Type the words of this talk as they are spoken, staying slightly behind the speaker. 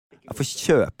For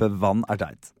kjøpe vann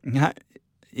teit.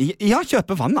 Ja,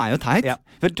 kjøpe vann jo teit. Ja.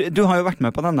 For du har jo vært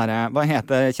med på den der, hva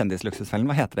heter kjendisluksusfellen?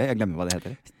 Hva heter det? Jeg glemmer hva det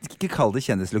heter. Ikke kall det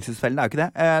kjendisluksusfellen, det jo ikke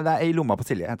det. Det I lomma på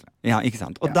Silje, heter det. Ja, ikke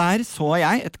sant. Og der så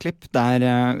jeg et klipp der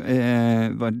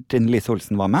Trine Lise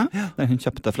Olsen var med, der hun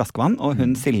kjøpte flaskevann, og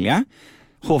hun Silje,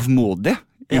 hovmodig,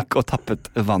 gikk og tappet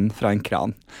vann fra en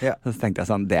kran. Ja. Så tenkte jeg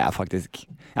sånn, det faktisk,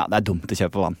 ja, det dumt å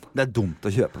kjøpe vann. Det dumt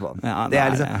å kjøpe vann. Ja, det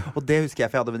liksom, og det husker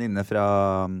jeg, for jeg hadde en venninne fra,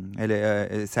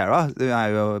 eller Sarah, hun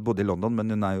jo bodde I London,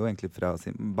 men hun jo egentlig fra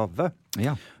Zimbabwe.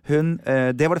 Ja. Hun,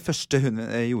 det var det første hun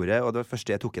gjorde, og det var det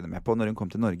første jeg tok henne med på når hun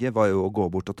kom til Norge, var jo å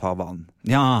gå bort og ta vann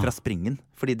fra springen.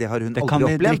 Fordi det har hun det aldri kan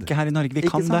vi opplevd. drikke her I Norge, vi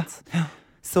Ikke kan sant? det. Ja.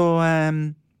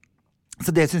 Så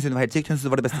det synes hun var helt sykt. Hun synes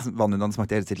det var det beste vann hun hadde smakt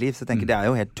I hele sitt liv. Så jeg tenker det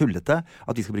jo helt tullete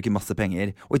at vi skal bruke masse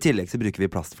penger. Og I tillegg så bruker vi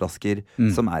plastflasker,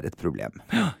 som et problem.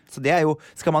 Så det jo,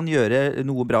 skal man gjøre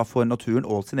noe bra for naturen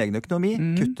og sin egen økonomi,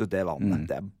 kutt ut det vannet.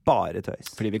 Det bare tøys.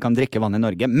 Fordi vi kan drikke vann I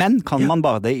Norge, men kan man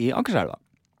bade I Akerselva?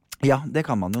 Ja, det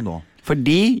kan man jo nå.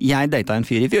 Fordi jeg data en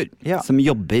fyr I fjor som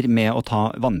jobber med å ta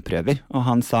vannprøver, og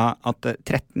han sa at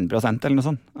 13% eller noe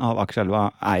sånt av Akerselva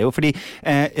jo fordi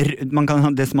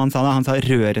det som han sa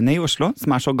rørene I Oslo,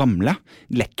 som så gamle,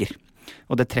 lekker.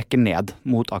 Og det trekker ned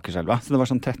mot Akerselva. Så det var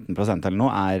sånn 13% eller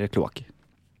noe kloakker.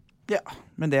 Ja,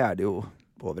 men det det jo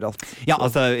overalt. Ja,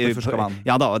 altså,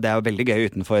 ja da, og det jo veldig gøy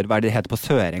utenfor, hva det heter på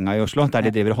Sørenga I Oslo, der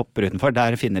de driver og hopper utenfor,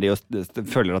 der finner de jo,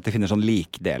 føler at de finner sånn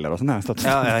likdeler og sånn.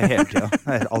 Ja, helt, ja.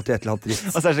 Alltid et eller annet dritt.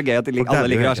 Og så det så gøy at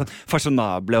alle ligger sånn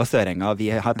fasjonable og Sørenga, og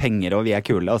vi har penger og vi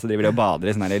kule, og så driver de og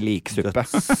bader I sånn her liksuppe.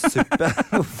 Suppe?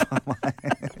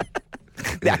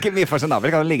 Det ikke mye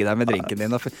fasjonabelt, kan du ligge der med drinken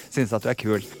din og synes at du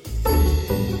kul.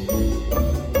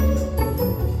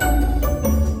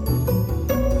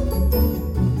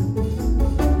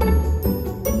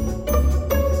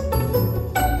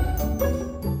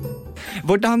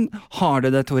 Hvordan har du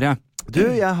det, Tore? Du,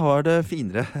 jeg har det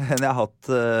finere enn jeg har hatt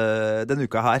denne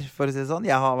uka her, for å si det sånn.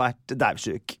 Jeg har vært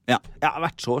dævsjuk. Ja. Jeg har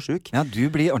vært så sjuk. Ja, du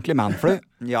blir ordentlig manflu.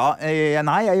 Ja,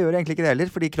 nei, jeg gjør egentlig ikke det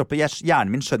heller, fordi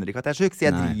hjernen min skjønner ikke at jeg sjuk, så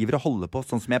jeg driver og holder på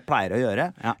sånn som jeg pleier å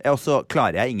gjøre. Ja. Og så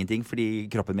klarer jeg ingenting, fordi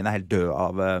kroppen min helt død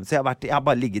av... Så jeg har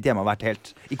bare ligget hjemme og vært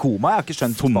helt I koma. Jeg har ikke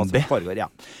skjønt hva som foregår,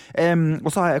 ja.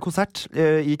 Og så har jeg konsert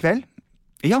I kveld.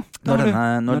 Ja,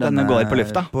 når denne går på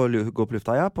lufta. Går på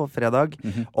lufta, ja, på fredag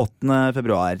 8.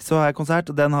 februar. Så har jeg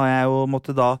konsert, og den har jeg jo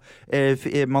måttet da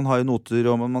man har jo noter,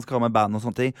 og man skal ha med band og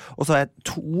sånne ting. Og så har jeg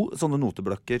 2 sånne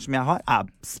noteblokker som jeg har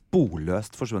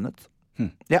sporløst forsvunnet.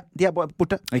 Ja, de bare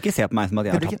borte. Ikke se på meg som at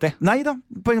jeg har tatt det. Nei da,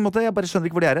 på ingen måte, jeg bare skjønner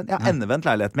ikke hvor de hen. Jeg har endevendt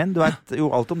leiligheten min. Du vet jo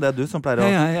alt om det, du som pleier å...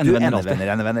 Du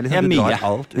endevenner, liksom. Du drar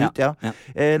alt ut, ja.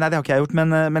 Nei, det har ikke jeg gjort,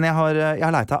 men jeg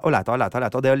har leita og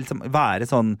leita. Og det å liksom være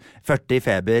sånn 40 I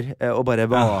feber, og bare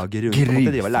vage rundt, og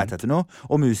måtte drive og leite etter noe.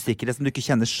 Og musikere som du ikke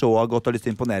kjenner så godt og har lyst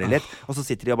til å imponere litt, og så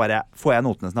sitter de og bare, får jeg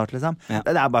notene snart, liksom?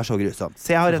 Det bare så grusomt.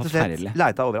 Så jeg har rett og slett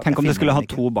leita overalt. Tenk om du skulle ha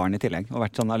 2 barn I tillegg, og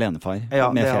vært sånn alenefar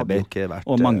med feber,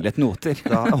 og manglet noter.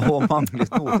 Og manglet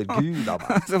noter, gud av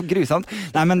meg. Så grusomt.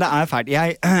 Nei, men det fælt.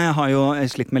 Jeg har jo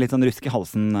slitt med litt sånn rusk I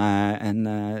halsen en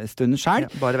stund selv.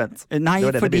 Ja, bare vent. Nei,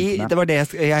 fordi det var det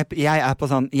jeg på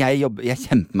sånn, jeg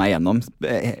kjemper meg gjennom,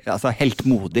 altså helt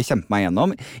modig kjemper meg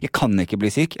gjennom. Jeg kan ikke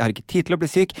bli syk, jeg har ikke tid til å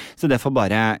bli syk, så det får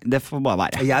bare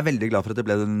være. Jeg veldig glad for at det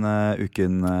ble den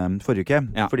uken forrige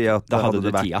uke, fordi at da hadde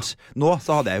du tida. Nå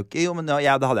så hadde jeg jo ikke, jo, men da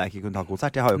hadde jeg ikke kunnet ha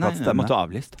konsert. Jeg har jo ikke hatt stemme. Nei, måtte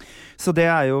avlyst. Så det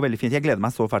jo veldig fint. Jeg gleder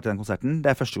meg så fælt til den konserten.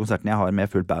 Det første konserten jeg har med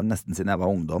fullt band nesten siden jeg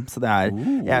var ungdom. Så det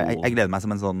jeg gleder meg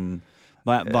som en sånn...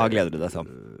 Hva gleder du deg som?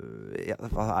 Ja,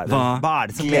 hva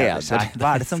det som gleder seg?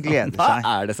 Hva det som gleder seg?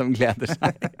 Hva det som gleder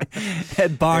seg?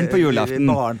 Et barn på julaften.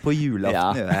 Barn på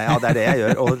julaften, ja, det det jeg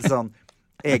gjør. Og sånn,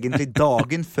 egentlig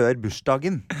dagen før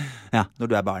bursdagen, når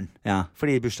du barn.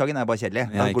 Fordi bursdagen bare kjedelig.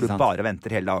 Da går du bare og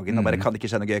venter hele dagen, og bare kan ikke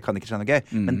skje noe gøy.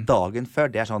 Men dagen før,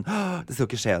 det sånn, det skal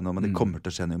ikke skje noe, men det kommer til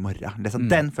å skje noe I morgen. Det sånn,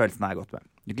 den følelsen har jeg gått med.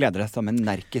 Du gleder deg som en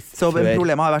narkis. Så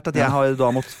problemet har vært at jeg har da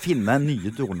måttet finne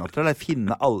nye tonearter, eller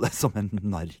finne alle som en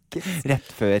narkis.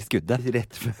 Rett før skuddet.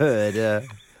 Rett før...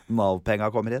 Nav-penga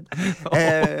kommer inn.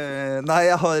 Nei,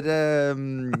 jeg har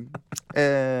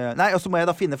nei, og så må jeg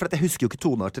da finne, for jeg husker jo ikke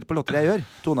tonearter på låter jeg gjør.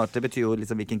 Tonearter betyr jo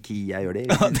liksom hvilken key jeg gjør det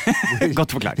I.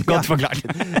 Godt forklart.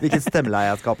 Hvilken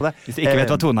stemmeleie jeg skal på det. Hvis du ikke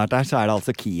vet hva toneart så det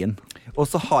altså keyen. Og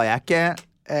så har jeg ikke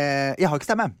jeg har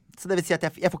ikke stemme. Så det vil si at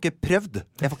jeg får ikke prøvd.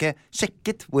 Jeg får ikke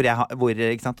sjekket hvor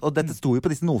ikke sant? Og dette sto jo på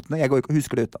disse notene. Jeg går ikke og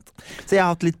husker det utenat. Så jeg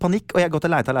har hatt litt panikk, og jeg har gått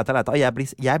og leita. Og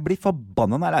jeg blir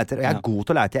forbannet når jeg leiter. Og jeg god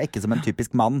til å leite. Jeg ikke som en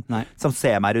typisk mann som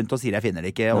ser meg rundt og sier jeg finner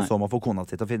det ikke, og så må få kona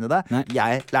sitt å finne det.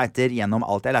 Jeg leiter gjennom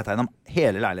alt. Jeg leiter gjennom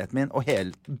hele leiligheten min, og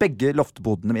begge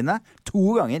loftbodene mine 2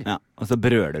 ganger. Ja, og så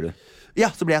brøler du. Ja,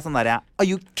 så blir jeg sånn der, are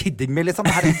you kidding me, liksom?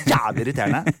 Det her er jævlig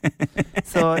irriterende.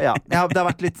 Så ja, jeg har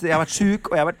vært syk,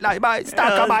 og jeg har vært lei meg,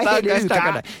 stakka meg hele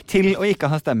uka. Til å ikke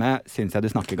ha stemme, synes jeg du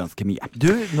snakker ganske mye.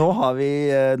 Du, nå har vi,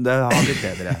 det har blitt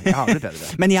bedre.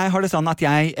 Men jeg har det sånn at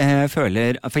jeg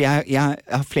føler, for jeg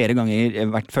har flere ganger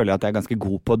føler at jeg er ganske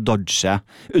god på å dodge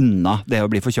unna det å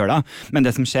bli forkjøla. Men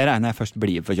det som skjer er når jeg først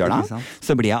blir forkjøla,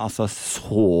 så blir jeg altså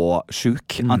så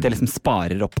syk at jeg liksom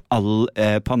sparer opp all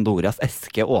Pandoras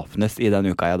eske åpnes i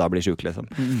den uka jeg da blir syk, liksom.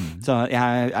 Så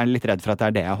jeg er litt redd for at det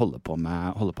er det jeg holder på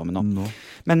med nå.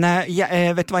 Men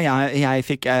vet du hva jeg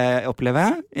fikk oppleve?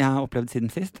 Jeg har opplevd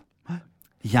siden sist.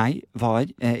 Jeg var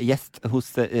gjest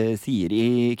hos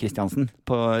Siri Kristiansen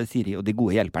på Siri og de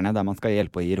gode hjelperne, der man skal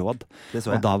hjelpe og gi råd.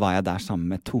 Og da var jeg der sammen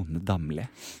med Tone Damli.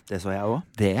 Det så jeg også.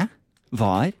 Det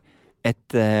var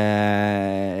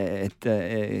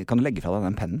kan du legge fra deg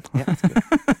den pennen? Ja,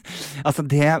 altså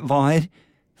det var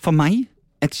for meg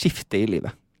et skifte i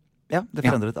livet. Ja, det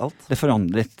forandret alt. Det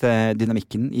forandret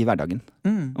dynamikken i hverdagen.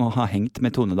 Å ha hengt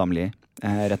med Tone Damli,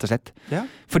 rett og slett. Ja.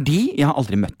 Fordi jeg har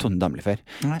aldri møtt Tone Damli før.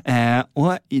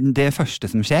 Og det første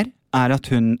som skjer, er at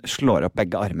hun slår opp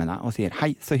begge armene og sier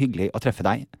hei, så hyggelig å treffe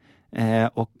deg,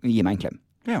 og gi meg en klem.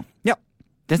 Ja.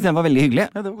 Det synes jeg var veldig hyggelig.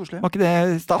 Ja, det var koselig. Var ikke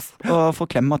det stas å få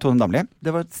klem av Tone Damli?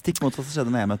 Det var stikk mot hva som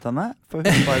skjedde når jeg møtte henne. For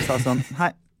hun bare sa sånn,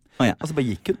 hei. Og så bare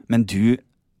gikk hun. Men du,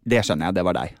 det skjønner jeg, det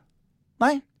var deg.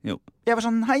 Nei. Jo. Jeg var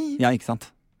sånn, hei. Ja, ikke sant?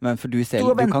 Men for du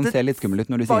kan se litt skummel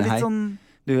ut når du sier hei. Sånn...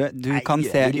 Du kan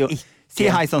se... Jo, si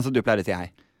hei sånn som du pleier å si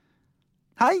hei.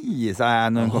 Hei, sa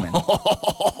jeg når hun kom inn.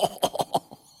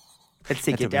 Helt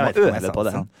sikkert. Jeg må øve på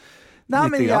det. Nei,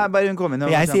 men hun kom inn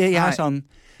og jeg sier, jeg er sånn,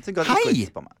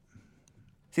 hei!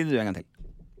 Si det du en gang til.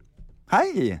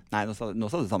 Hei! Nei, nå sa du det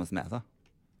samme som jeg sa.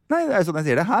 Nei, det er sånn jeg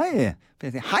sier det. Hei!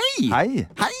 Hei!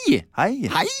 Hei!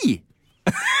 Hei!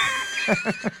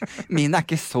 Min er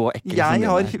ikke så ekkel. Jeg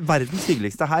har verdens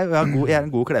hyggeligste hei, og jeg er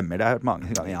en god klemmer. Det har jeg hørt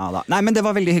mange ganger. Ja, da. Nei, men det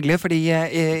var veldig hyggelig, fordi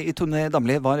Tone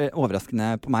Damli var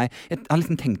overraskende på meg. Jeg har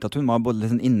liksom tenkt at hun var både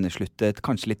liksom innesluttet,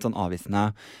 kanskje litt sånn avvisende,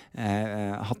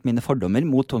 hatt mine fordommer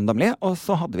mot Tone Damli, og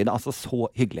så hadde vi det altså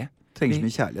så hyggelig. Trenger ikke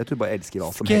mye kjærlighet, du bare elsker hva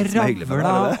som helst som er hyggelig for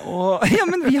deg. Ja,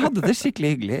 men vi hadde det skikkelig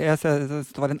hyggelig.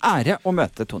 Det var en ære å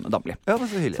møte Tone Damli. Ja, det var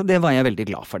så hyggelig. Så det var jeg veldig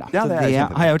glad for da. Ja, så det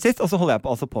har jeg gjort sist, og så holder jeg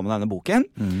altså på med denne boken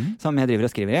som jeg driver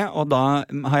og skriver i, og da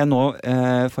har jeg nå,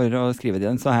 for å skrive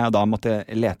den, så har jeg da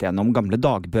måttet lete gjennom gamle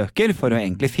dagbøker for å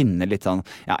egentlig finne litt sånn,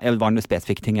 ja, det var noen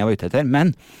spesifikke ting jeg var ute etter,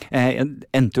 men jeg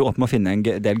endte jo opp med å finne en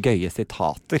del gøye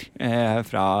sitater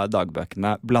fra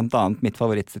dagbøkene. Blant annet mitt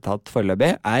favorittsitat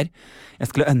foreløpig er, jeg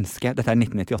skulle ønske, dette er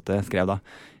 1998 skrev da,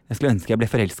 jeg skulle ønske jeg ble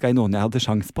forelsket i noen jeg hadde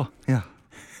sjans på. Ja.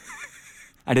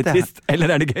 Er det trist, eller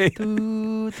er det gøy?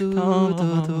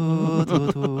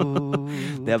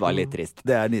 Det var litt trist.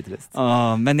 Det er nitrist.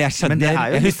 Men jeg skjønner, men det er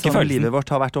jo jeg husker sånn livet vårt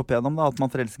har vært opp igjennom da, at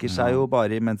man forelsker seg jo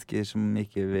bare i mennesker som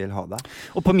ikke vil ha deg.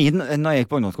 Og på når jeg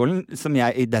gikk på ungdomsskolen, som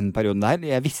jeg i den perioden der,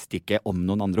 jeg visste ikke om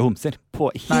noen andre homser.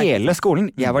 På hele skolen.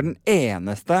 Jeg var den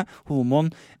eneste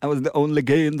homoen. I was the only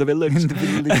gay in the village.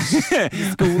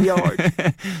 Schoolyard.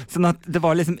 Sånn at det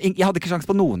var liksom, jeg hadde ikke sjans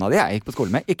på noen av de jeg gikk på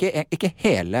skolen med. Ikke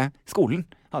hele skolen.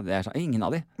 Hadde jeg ingen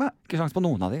av de. Ikke sjans på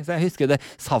noen av de. Så jeg husker det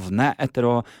savnet etter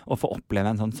å få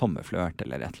oppleve en sånn sommerflørt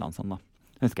eller et eller annet sånt da.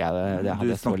 Husker jeg det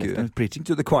hadde så lyst til. Preaching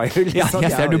to the choir, liksom. Ja,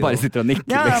 jeg ser du bare sitter og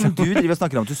nikker. Ja, liksom. Men du driver og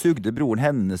snakker om at du sugde broren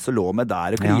hennes og lå med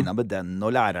der og klina med den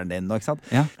og læreren din, ikke sant?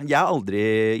 Ja. Jeg har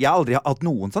aldri hatt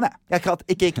noen sånn, jeg. Jeg har ikke hatt,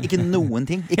 ikke noen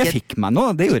ting. Jeg fikk meg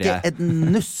noe, det gjorde jeg. Ikke et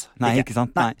nuss. Nei, ikke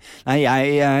sant? Nei,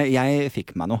 jeg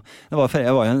fikk meg noe.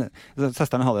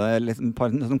 Søsteren hadde liksom et par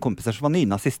kompiser som var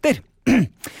nynazister.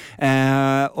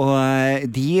 Og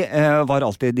de var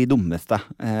alltid de dummeste.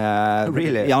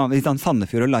 Really? Ja,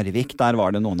 Sandefjord og Larvik, der var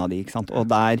det noen av de, ikke sant? Og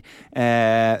der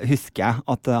husker jeg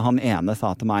at han ene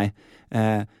sa til meg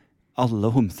alle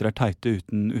homser er teite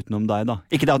utenom deg da.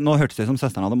 Ikke det, nå hørtes det som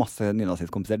søsteren hadde masse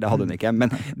nynazistkompiser, det hadde hun ikke,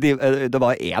 men det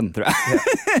var én, tror jeg.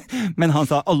 Men han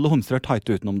sa alle homser er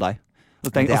teite utenom deg. Og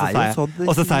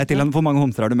så sa jeg til han, hvor mange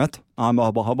homser har du møtt? Han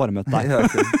har bare møtt deg.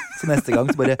 Så neste gang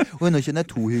så bare, nå kjenner jeg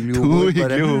to hyggelige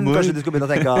homer. Kanskje du skal begynne å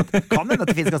tenke at kan hende at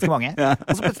det finnes ganske mange.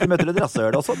 Og så plutselig møter du et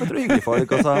rasshøl, og så møter du hyggelige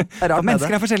folk. Og så er rart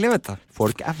mennesker er forskjellige, vet du.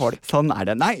 Folk er folk. Sånn er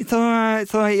det. Nei,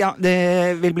 så ja, det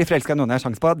vil bli forelsket i noen jeg har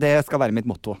sjans på. Det skal være mitt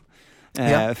motto.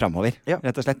 Fremover,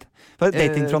 rett og slett. For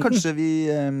datingfronten. Kanskje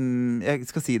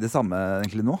jeg skal si det samme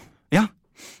egentlig nå. Ja.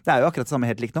 Det er jo akkurat det samme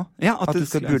helt likt nå. Ja, at du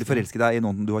burde forelske deg i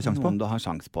noen du har sjans på. Noen du har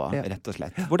sjans på, rett og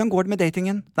slett. Hvordan går det med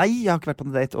datingen? Nei, jeg har ikke vært på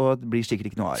noen date, og det blir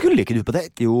sikkert ikke noe av. Skulle ikke du på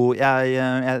date? Jo,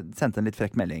 jeg sendte en litt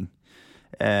frekk melding.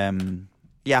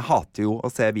 Jeg hater jo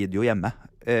å se video hjemme.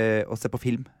 å se på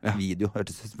film. Video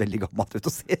hørtes veldig gammelt ut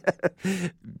å si.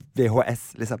 VHS,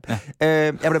 liksom.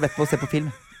 Jeg ble bedt på å se på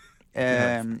film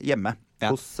hjemme.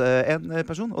 Hos en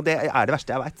person, og det det verste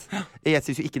jeg vet. Jeg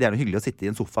synes jo ikke det noe hyggelig å sitte i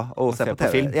en sofa og se på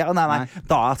TV. Nei.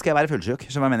 Da skal jeg være fullsjuk,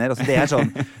 som jeg mener. Altså, det sånn,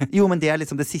 jo, men det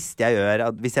liksom det siste jeg gjør.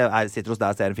 At hvis jeg sitter hos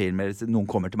deg og ser en film, eller noen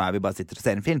kommer til meg og vi bare sitter og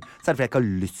ser en film, så det fordi jeg ikke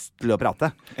har lyst til å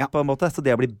prate. På en måte. Så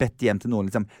det å bli bedt hjem til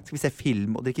noen, liksom, skal vi se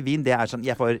film og drikke vin, det sånn,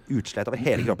 jeg får utslett over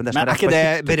hele kroppen. Men ikke det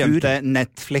berømte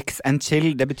Netflix and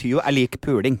chill? Det betyr jo lik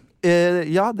puling.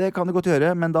 Ja, det kan du godt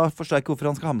gjøre, men da forstår jeg ikke hvorfor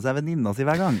han skal ha med seg venninna si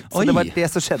hver gang. Så det var det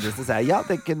som skjedde. Så sa jeg, ja,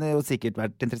 det kunne jo sikkert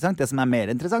vært interessant. Det som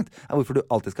mer interessant, hvorfor du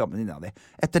alltid skal ha med venninna di.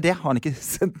 Etter det har han ikke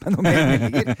sendt meg noe mer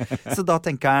meldinger. Så da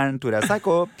tenker han, Tore er seik,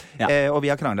 og vi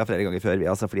har kranglet flere ganger før,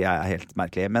 altså, fordi jeg helt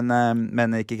merkelig.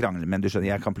 Men ikke krangle, men du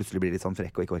skjønner, jeg kan plutselig bli litt sånn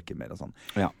frekk og ikke orke mer og sånn.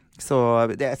 Så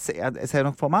jeg ser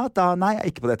nok for meg at nei, jeg er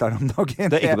ikke på date her om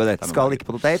dagen. Jeg skal ikke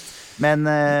på noe date.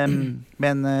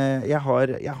 Men jeg har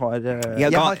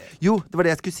jo, det var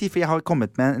det jeg skulle si, for jeg har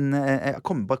kommet med jeg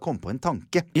kom på en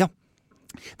tanke.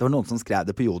 Det var noen som skrev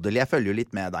det på Jodel. Jeg følger jo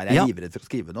litt med der. Jeg er livredd for å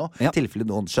skrive noe i tilfelle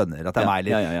noen skjønner at det meg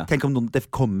litt. Tenk om det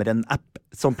kommer en app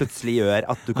som plutselig gjør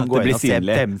at du kan gå inn og se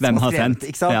hvem som har skrevet,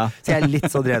 ikke sant? Så jeg er litt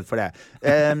så redd for det.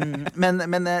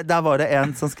 Men der var det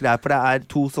en som skrev, for det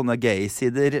 2 sånne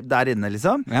gay-sider der inne,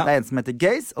 liksom. Det en som heter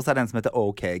Gays, og så det en som heter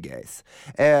OK Gays.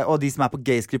 Og de som på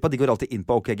Gays-gruppa, de går alltid inn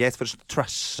på OK Gays for å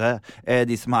trashe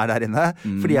de som der inne.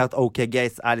 Fordi at OK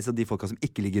Gays liksom de folka som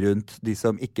ikke ligger rundt, de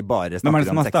som ikke bare snakker om sex. Hvem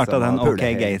det som har startet den OK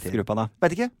Gays-gruppa da?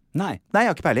 Vet ikke. Nei, jeg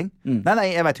har ikke peiling.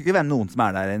 Nei, jeg vet jo ikke hvem noen som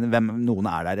der inne, hvem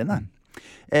noen der inne.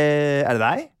 Det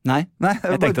deg? Nei,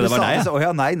 jeg tenkte det var deg.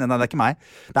 Nei, det er ikke meg.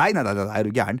 Nei, er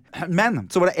du gæren. Men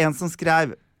så var det en som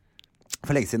skrev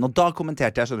for lenge siden, og da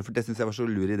kommenterte jeg, for det synes jeg var så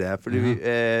lur idé, fordi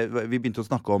vi begynte å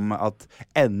snakke om at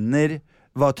ender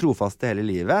var trofaste hele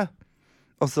livet.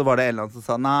 Og så var det en eller annen som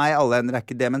sa, nei, alle ender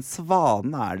ikke det, men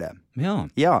svanen det.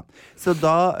 Ja. Så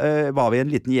da var vi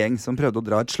en liten gjeng som prøvde å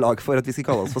dra et slag for at vi skulle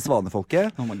kalle oss for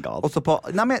svanefolket. Oh my god. Og så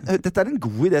nei, men dette en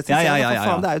god idé, synes jeg.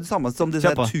 Faen, det jo det samme som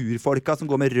disse turfolka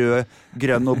som går med rød,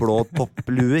 grønn og blå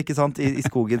topplue, ikke sant, i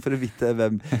skogen for å vite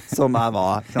hvem som hva.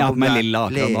 Ja, med lilla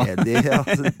akkurat nå.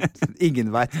 Altså,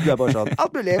 ingen vet, du bare sånn,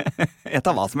 alt mulig. Jeg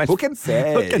tar hva som helst. Who can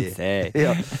say?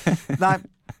 Ja. Nei,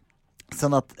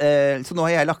 sånn at, så nå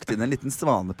har jeg lagt inn en liten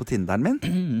svane på Tinderen min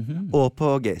og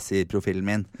på Gacy-profilen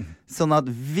min. Sånn at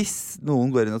hvis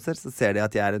noen går inn og ser, så ser de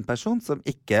at jeg en person som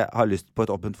ikke har lyst på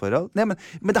et åpent forhold. Nei,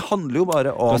 men det handler jo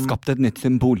bare om... Du har skapt et nytt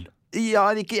symbol. Ja,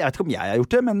 jeg vet ikke om jeg har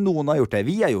gjort det, men noen har gjort det.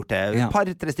 Vi har gjort det. Et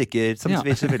par-tre stykker som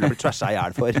vi selvfølgelig har blitt trashet i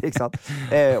hjel for, ikke sant?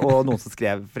 Og noen som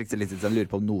skrev, for eksempel litt som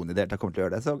lurer på om noen i det hele tatt kommer til å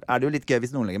gjøre det, så det jo litt gøy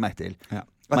hvis noen legger merke til.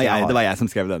 Det var jeg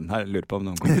som skrev den. Jeg lurer på om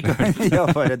noen kommer til å gjøre det. Ja,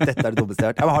 for dette det dummeste jeg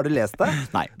har hørt. Ja, men har du lest det?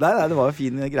 Nei, det var jo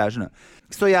fine greier, skjønner du.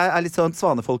 Så jeg litt sånn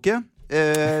svanefolket.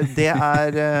 Det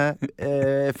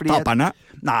fordi Taperne?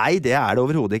 Nei, det det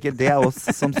overhodet ikke. Det oss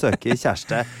som søker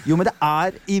kjæreste. Jo, men det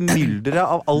i mylderet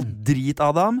av alt drit,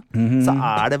 Adam, så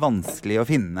det vanskelig å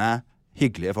finne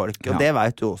hyggelige folk. Og det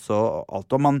vet du også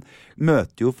alt om. Man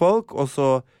møter jo folk,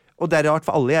 og det rart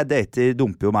for alle jeg dater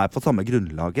dumper jo meg på samme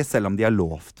grunnlaget, selv om de har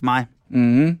lovt meg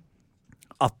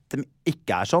at de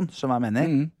ikke sånn, som jeg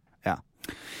mener. Ja.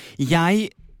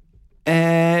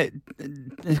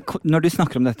 Når du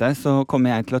snakker om dette, så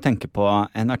kommer jeg til å tenke på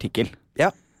en artikkel.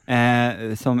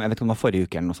 Som jeg vet ikke om det var forrige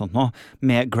uke eller noe sånt nå,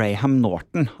 med Graham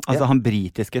Norton, altså han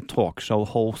britiske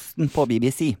talkshow-hosten på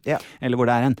BBC, eller hvor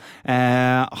det hen.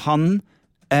 Han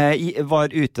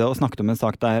var ute og snakket om en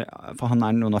sak der, for han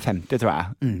noen av 50, tror jeg,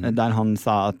 der han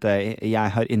sa at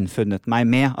jeg har innfunnet meg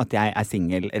med at jeg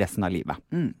single resten av livet.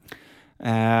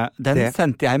 Den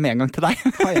sendte jeg med en gang til deg.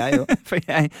 Ja, jeg jo. For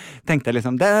jeg tenkte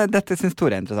liksom, dette synes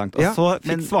Tore interessant. Og så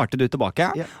svarte du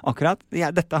tilbake. Akkurat,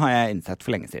 dette har jeg innsett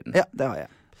for lenge siden. Ja, det har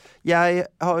jeg. Jeg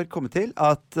har kommet til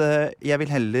at jeg vil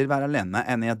heller være alene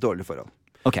enn i et dårlig forhold.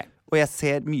 Ok. Og jeg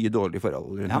ser mye dårlige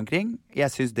forhold rundt omkring.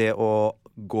 Jeg synes det å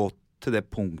gå til det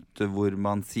punktet hvor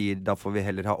man sier da får vi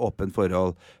heller ha åpent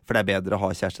forhold, for det bedre å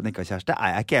ha kjæreste enn ikke ha kjæreste,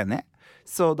 jeg ikke enig.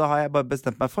 Så da har jeg bare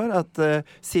bestemt meg for at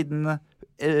siden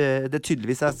det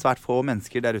tydeligvis svært få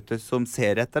mennesker der ute som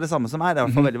ser etter det samme som meg. Det i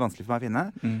hvert fall veldig vanskelig for meg å finne.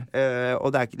 Og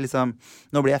det ikke liksom,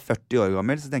 nå blir jeg 40 år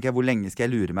gammel, så tenker jeg, hvor lenge skal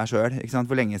jeg lure meg selv? Ikke sant?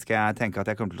 Hvor lenge skal jeg tenke at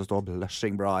jeg kommer til å stå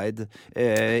blushing bride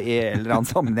i en eller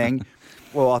annen sammenheng?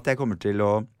 Og at jeg kommer til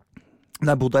å, når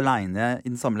jeg har bodd alene i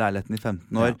den samme leiligheten i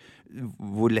 15 år,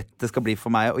 hvor lett det skal bli for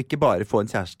meg å ikke bare få en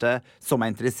kjæreste som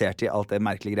interessert i alt det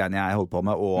merkelige greiene jeg holder på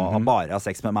med, og bare ha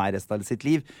sex med meg resten av sitt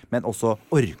liv, men også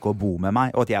orke å bo med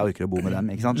meg, og at jeg orker å bo med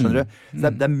dem, ikke sant? Skjønner du?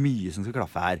 Så det mye som skal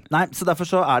klaffe her. Nei, så derfor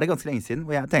så det ganske lenge siden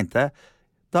hvor jeg tenkte,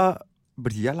 da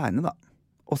blir jeg alene da.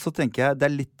 Og så tenker jeg, det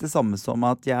litt det samme som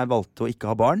at jeg valgte å ikke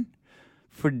ha barn,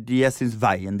 fordi jeg synes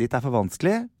veien dit for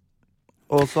vanskelig.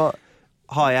 Og så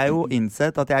har jeg jo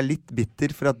innsett at jeg litt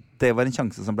bitter for at det var en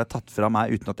sjanse som ble tatt fra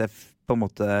meg uten at jeg på en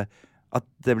måte, at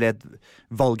det ble et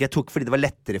valg jeg tok fordi det var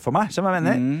lettere for meg, som jeg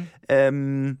mener.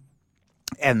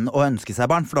 Enn å ønske seg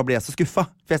barn, for da blir jeg så skuffa.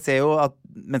 For jeg ser jo at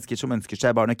mennesker som ønsker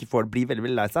seg barn og ikke får det, blir veldig,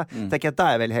 veldig lei seg. Tenker jeg at da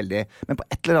er jeg veldig heldig. Men på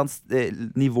et eller annet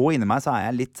nivå inni meg så er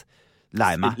jeg litt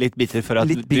lei meg. Litt bitter for at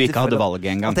du ikke hadde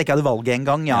valget en gang. At jeg ikke hadde valget en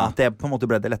gang, ja. At det på en måte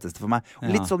ble det letteste for meg.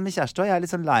 Og litt sånn med kjæreste også. Jeg er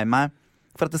litt sånn lei meg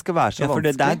for at det skal være så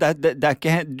vanskelig. Det er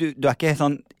ikke, du er ikke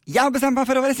sånn jeg har bestemt meg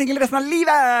for å være single resten av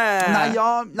livet! Nei.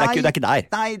 Det er ikke der.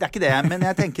 Nei, det er ikke det. Men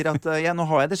jeg tenker at nå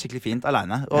har jeg det skikkelig fint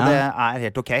alene. Og det er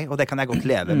helt ok, og det kan jeg godt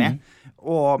leve med.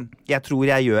 Og jeg tror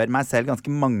jeg gjør meg selv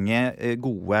ganske mange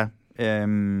gode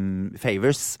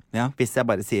favors hvis jeg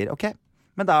bare sier ok,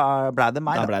 men da ble det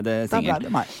meg. Da ble det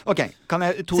single. Ok, kan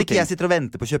jeg så ikke jeg sitter og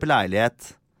venter på å kjøpe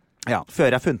leilighet før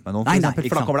jeg har funnet meg noen, for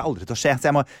da kommer det aldri til å skje. Så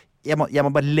jeg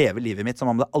må bare leve livet mitt som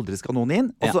om det aldri skal noen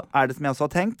inn. Og så er det som jeg også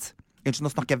har tenkt. Unnskyld, nå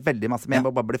snakker jeg veldig masse, men jeg må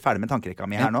bare bli ferdig med tankerekka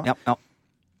mi her nå.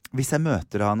 Hvis jeg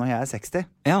møter han når jeg er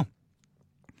 60,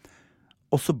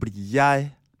 og så blir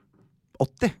jeg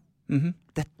 80,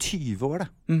 det er 20 år det.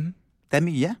 Det er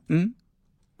mye.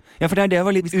 Ja, for det er det jeg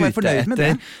var litt ute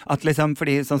etter. At liksom,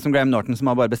 fordi sånn som Graham Norton, som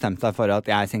har bare bestemt seg for at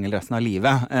jeg er single resten av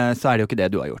livet, så er det jo ikke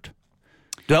det du har gjort.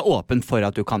 Du er åpen for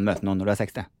at du kan møte noen når du er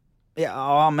 60.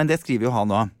 Ja, men det skriver jo han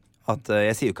også. At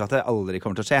jeg sier jo ikke at det aldri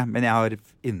kommer til å skje, men jeg har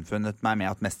innfunnet meg med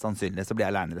at mest sannsynlig så blir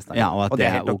jeg alene resten av livet. Ja, og det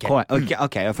er helt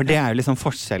ok. For det er jo liksom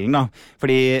forskjellen da.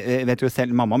 Fordi, vet du jo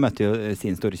selv, mamma møter jo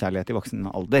sin store kjærlighet i voksen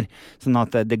alder. Sånn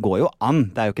at det går jo an.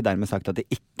 Det er jo ikke dermed sagt at det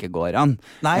ikke går an.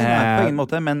 Nei, på ingen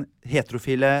måte, men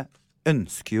heterofile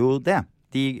ønsker jo det.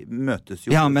 De møtes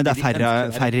jo. Ja, men det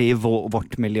er færre i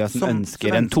vårt miljø som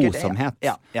ønsker en tosomhet.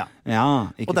 Ja,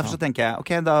 og derfor så tenker jeg,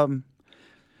 ok,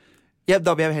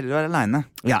 da vil jeg heller være alene.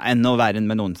 Ja, enn å være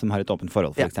med noen som har et åpent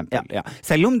forhold, for eksempel. Ja.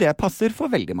 Selv om det passer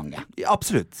for veldig mange. Ja,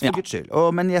 absolutt, for Guds skyld.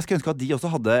 Men jeg skulle ønske at de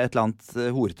også hadde et eller annet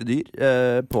horete dyr.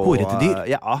 Horete dyr?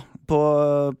 Ja,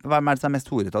 hvem er det som er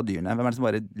mest horete av dyrene? Hvem er det som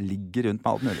bare ligger rundt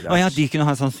med alt mulig? Ja, de kunne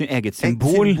ha sånn eget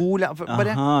symbol. Et symbol,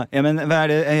 bare. Ja, men hva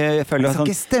er det? Jeg føler sånn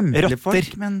ikke stemple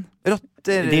folk, men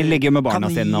rotter. De ligger med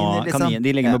barna sine og liksom.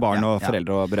 De ligger med barn og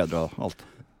foreldre og brødre og alt.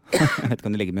 Jeg vet ikke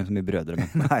om de ligger med så mye brødre.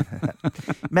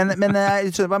 Men jeg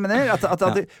skjønner hva jeg mener.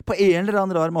 At på en eller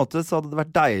annen rar måte så hadde det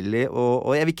vært deilig.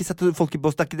 Og jeg vil ikke sette folk i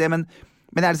bås, det er ikke det, men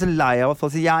jeg er liksom lei av at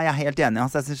folk sier ja, jeg er helt enig.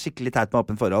 Altså, jeg er skikkelig teit med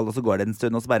åpent forhold, og så går det en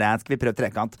stund, og så bare skal vi prøve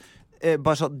trekant.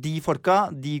 Bare så de folka,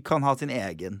 de kan ha sin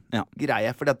egen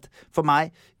greie. For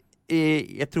meg,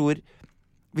 jeg tror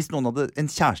hvis noen hadde en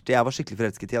kjæreste jeg var skikkelig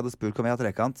forelsket i, hadde spurt om jeg hadde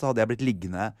trekant, så hadde jeg blitt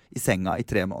liggende i senga i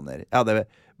 3 måneder. Jeg hadde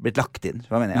blitt lagt inn.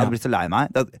 Jeg hadde blitt så lei meg.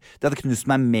 Det hadde knust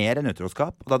meg mer enn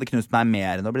utroskap, og det hadde knust meg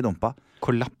mer enn å bli dumpa.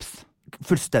 Kollaps.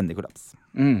 Fullstendig kollaps.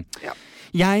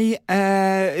 Jeg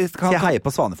skal jeg heier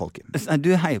på svanefolket.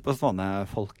 Du heier på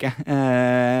svanefolket.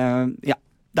 Ja,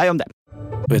 deg om det.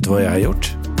 Vet du hva jeg har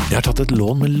gjort? Jeg har tatt et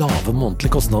lån med lave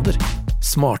månedlige kostnader.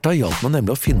 Smarta hjalp meg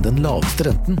nemlig å finne den laveste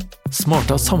renten.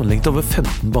 Smarta sammenlignet over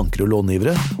 15 banker og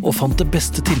långivere, og fant det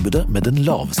beste tilbudet med den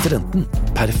laveste renten.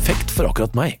 Perfekt for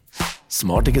akkurat meg.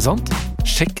 Smart, ikke sant?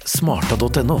 Sjekk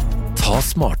smarta.no. Ta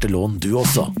smarte lån du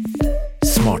også.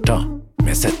 Smarta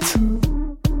med Z.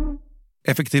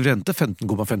 Effektiv rente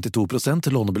 15,52%,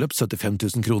 lånebeløp 75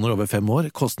 000 kroner over 5 år,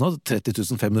 kostnad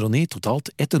 30 509, totalt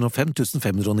 105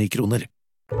 509 kroner.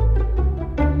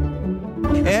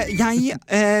 Jeg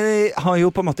har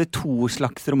jo på en måte 2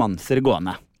 slags romanser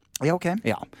gående. Ja, ok.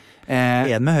 Ja.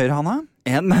 En med høyre handa?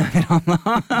 En med høyre handa.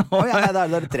 Da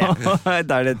er det 3.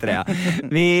 Da er det 3, ja.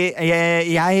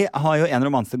 Jeg har jo en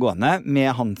romanse gående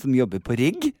med han som jobber på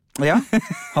rigg. Ja,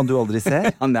 han du aldri ser.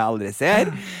 Han jeg aldri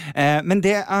ser. Men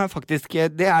det er faktisk,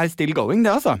 det er still going,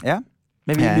 det altså. Ja.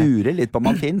 Men vi lurer litt på om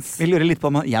han finnes. Jeg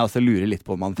også lurer litt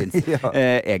på om han finnes,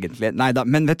 egentlig. Neida,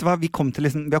 men vet du hva, vi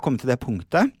har kommet til det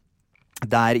punktet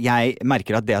der jeg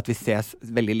merker at det at vi ses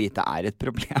veldig lite er et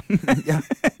problem.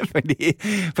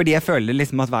 fordi jeg føler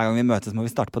liksom at hver gang vi møtes må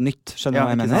vi starte på nytt. Skjønner du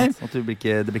hva jeg mener? At det blir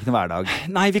ikke noe hverdag.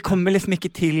 Nei, vi kommer liksom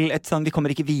ikke til vi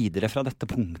kommer ikke videre fra dette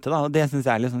punktet da, og det synes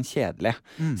jeg er litt sånn kjedelig.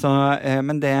 Så,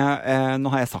 men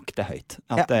nå har jeg sagt det høyt,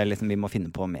 at liksom, vi må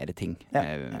finne på mer ting.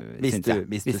 Hvis du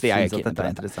synes at dette er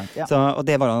interessant. Så, og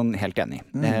det var han helt enig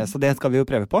i. Så det skal vi jo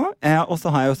prøve på. Og så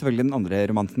har jeg jo selvfølgelig den andre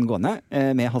romansen gående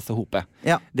med Hasse Hope.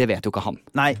 Det vet jo ikke han han.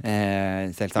 Nei.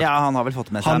 Selvsagt. Ja, han har vel fått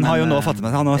det med seg. Han har jo nå fått det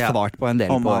med seg. Han har svart på en del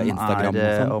på Instagram.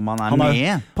 Om han er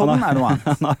med på den, er noe annet.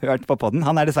 Han har hørt på podden.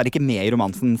 Han er dessverre ikke med i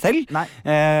romansen selv. Nei.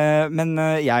 Men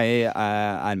jeg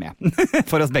er med.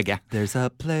 For oss begge. There's a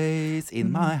place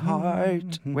in my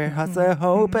heart where has a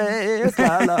hope is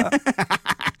la.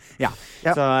 Ja.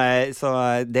 Så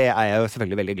det er jeg jo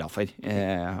selvfølgelig veldig glad for.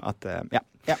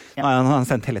 Han har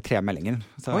sendt hele 3 meldinger.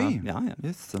 Så, Oi!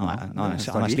 Yes,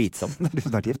 han er slitsom.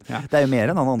 Det er jo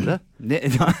mer enn han andre.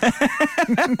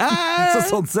 Så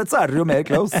sånn sett så er dere jo mer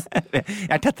close. Jeg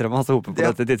er tettere med Hasse Hope på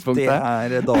dette tidspunktet. Det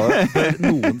er da bør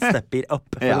noen stepper opp,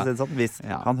 for å si det sånn. Hvis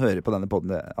han hører på denne podden,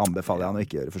 det anbefaler jeg han å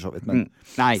ikke gjøre for så vidt. Men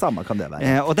samme kan det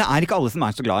være. Og det er ikke alle som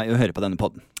er så glad i å høre på denne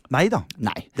podden. Nei da,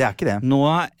 det er ikke det. Nå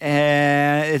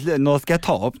skal jeg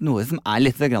ta opp noe som er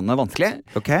litt vanskelig.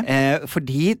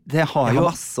 Fordi det har jo Jeg har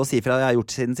masse å si fra det jeg har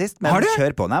gjort siden sist. Men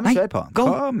kjør på. Nei, men kjør på.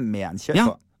 Kom igjen, kjør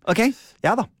på. Ok.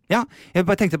 Ja da. Ja, jeg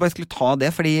bare tenkte jeg skulle ta det,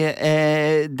 fordi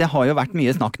det har jo vært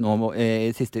mye snakk nå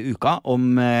siste uka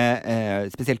om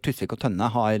spesielt Tusvik og Tønne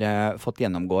har fått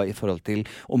gjennomgå i forhold til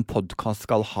om podcast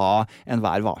skal ha en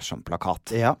Vær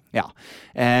varsom-plakat.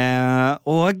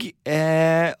 Og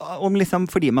om liksom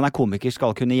fordi man er komiker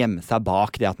skal kunne gjemme seg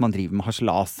bak det at man driver med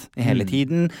harselas hele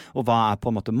tiden, og hva er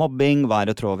på en måte mobbing, hva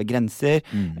er å trå over grenser,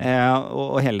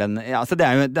 og hele den, så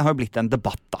det har jo blitt en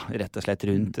debatt da, rett og slett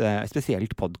rundt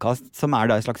spesielt podcast, som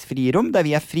er da et slags frirom, der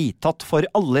vi er fritatt for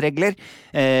alle regler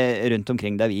rundt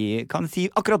omkring, der vi kan si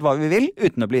akkurat hva vi vil,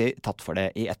 uten å bli tatt for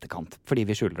det i etterkant. Fordi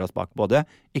vi skjuler oss bak både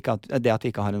det at vi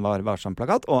ikke har en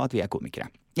varsom-plakat, og at vi er komikere.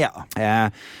 Ja,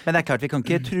 men det er klart vi kan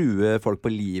ikke true folk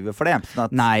på livet for det. Sånn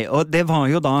at nei, og det var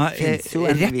jo da finnes jo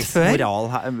en rett før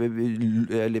moral her,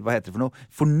 eller hva heter det for noe,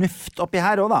 fornuft oppi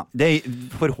her også da.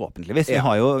 Forhåpentligvis, vi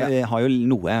har jo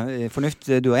noe fornuft,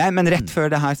 du og jeg, men rett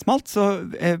før det her smalt, så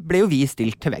ble jo vi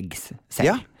stilt til veggs selv.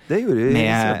 Ja. Det gjorde vi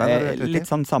med litt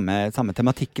sånn samme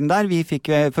tematikken der.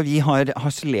 For vi har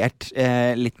harselert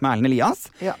litt med Erlend Elias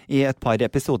i et par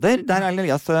episoder, der Erlend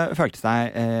Elias følte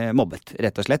seg mobbet,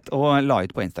 rett og slett, og la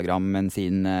ut på Instagram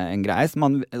en greie som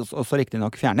han også riktig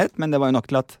nok fjernet, men det var jo nok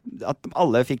til at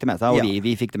alle fikk det med seg, og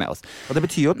vi fikk det med oss. Og det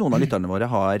betyr jo at noen av lytterne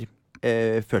våre har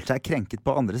følt seg krenket på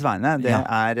andres vegne. Det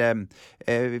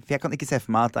for jeg kan ikke se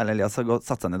for meg at Erlend Elias har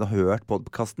satt seg ned og hørt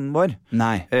podcasten vår.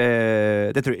 Nei.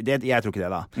 Jeg tror ikke det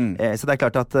da. Så det er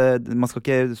klart at man skal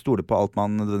ikke stole på alt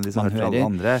man nødvendigvis har hørt fra alle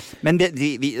andre. Men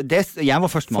jeg var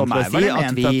førstemann til å si at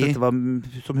at dette var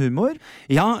som humor.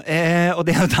 Ja, og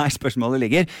det er jo der spørsmålet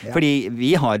ligger. Fordi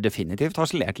vi har definitivt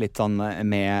harselert litt sånn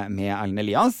med Erlend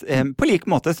Elias, på lik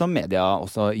måte som media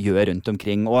også gjør rundt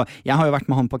omkring. Og jeg har jo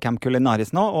vært med han på Camp Culinaris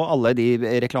nå, og alle de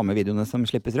reklamevideoene som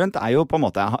slippes rundt, er jo på en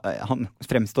måte, han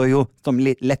fremstår jo som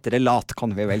litt lettere lat,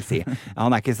 kan vi vel si.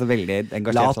 Han er ikke så veldig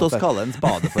engasjert. La oss kalle en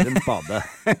spade for en spade.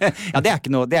 Ja, det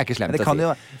er ikke slemt å si.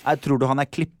 Tror du han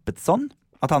er klippet sånn?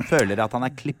 At han føler at han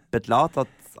er klippet lat?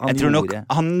 Jeg tror nok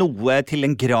noe til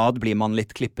en grad blir man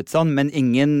litt klippet sånn, men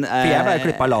ingen For jeg ble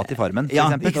klippet lat i Farmen, for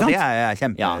eksempel, og det er jeg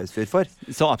kjempesur for.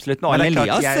 Så absolutt. Men det er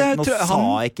klart, nå sa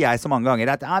ikke jeg så mange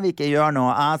ganger at vi ikke gjør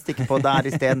noe, jeg stikker på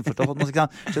der i stedet for skjønner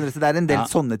du, så det er en del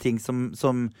sånne ting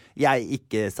som jeg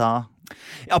ikke sa.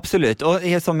 Absolutt, og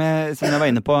som jeg var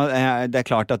inne på, det er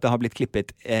klart at det har blitt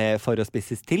klippet for å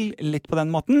spisses til litt på den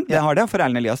måten. Det har det, for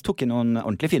Erlend Elias tok i noen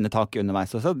ordentlig fine tak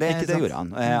underveis også, det gjorde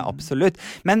han, absolutt.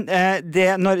 Men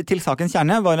til sakens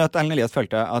kjerne var at Erlend Elias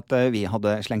følte at vi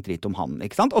hadde slengt drit om han,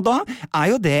 ikke sant? Og da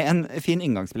er jo det en fin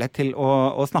inngangsbillett til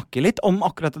å snakke litt om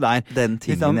akkurat det der. Den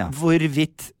tingen,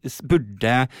 Hvorvidt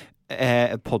burde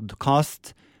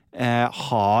podcast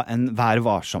ha en Vær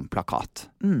varsom-plakat.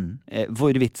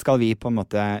 Hvorvidt skal vi på en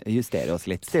måte justere oss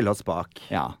litt? Stille oss bak.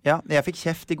 Ja, jeg fikk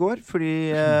kjeft i går,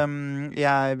 fordi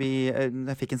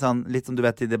jeg fikk en sånn, litt som du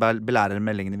vet i de belærende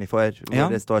meldingene vi får,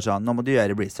 hvor det står sånn, nå må du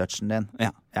gjøre researchen din.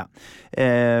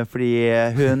 Fordi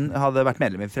hun hadde vært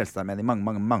medlem i Frelsesarmeen i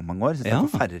mange år, så det er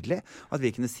forferdelig at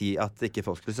vi kunne si at ikke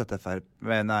folk skulle støtte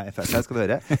FrP, skal du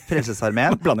høre,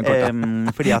 Frelsesarmeen.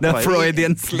 The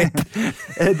Freudian slip.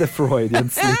 The Freudian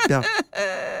slip. Ja.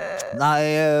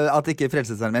 Nei, at ikke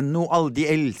Frelsesarmeen de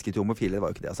elsket homofile, det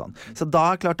var jo ikke det sånn. Så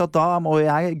da klart at da må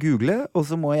jeg google, og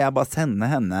så må jeg bare sende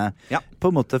henne på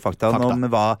en måte fakta om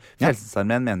hva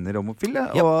Frelsesarmeen mener om homofile,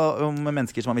 og om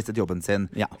mennesker som har mistet jobben sin.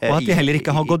 Og at de heller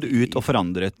ikke har gått ut og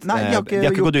forandret. Nei, de har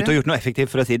ikke gått ut og gjort noe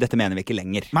effektivt for å si dette mener vi ikke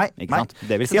lenger. Nei.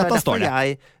 Det vil si at da står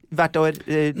det. Hvert år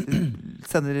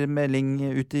sender melding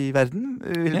ut i verden,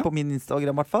 på min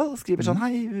Instagram i hvert fall, skriver sånn,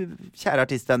 hei, kjære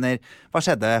artistvenner, hva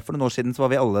skjedde? For noen år siden så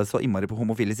var vi alle så innmari på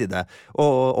homofile side,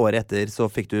 og året etter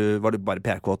så var du bare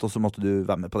PR-kåt, og så måtte du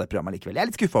være med på det programmet likevel. Jeg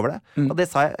er litt skuffet over det, og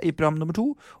det sa jeg i program nummer 2,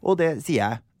 og det sier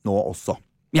jeg nå også.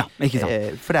 Ja, ikke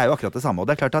sant. For det jo akkurat det samme. Og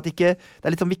det klart at det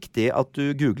litt sånn viktig at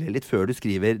du googler litt før du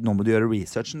skriver, nå må du gjøre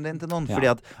researchen din til noen.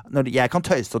 Fordi at jeg kan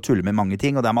tøyse og tulle med mange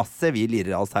ting, og det masse vi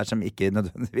lirer oss her som ikke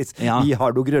nødvendigvis vi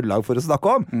har noe grunnlag for å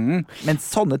snakke om. Men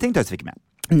sånne ting tøyser vi ikke med.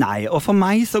 Nei, og for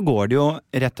meg så går det jo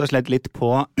rett og slett litt på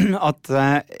at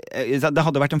det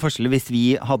hadde vært en forskjell hvis vi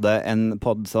hadde en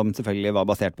podd som selvfølgelig var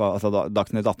basert på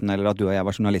Dagsnytt 18, eller at du og jeg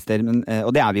var journalister,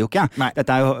 og det vi jo ikke. Nei.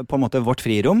 Dette jo på en måte vårt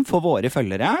frirom for våre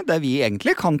følgere, der vi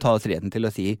egentlig kan ta oss friheten til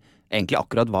å si egentlig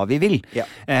akkurat hva vi vil. Ja.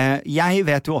 Jeg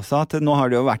vet jo også at nå har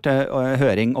det jo vært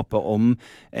høring oppe om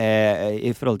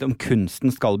i forhold til om kunsten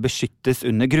skal beskyttes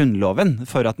under grunnloven,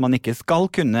 for at man ikke skal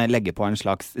kunne legge på en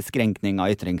slags skrenkning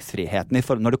av ytringsfriheten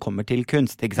når det kommer til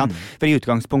kunst, ikke sant? For i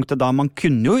utgangspunktet da, man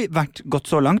kunne jo gått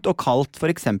så langt og kalt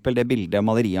for eksempel det bildet og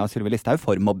maleriet av Sylvi Listhaug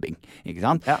for mobbing, ikke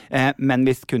sant? Ja. Men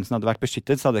hvis kunsten hadde vært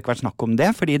beskyttet, så hadde det ikke vært snakk om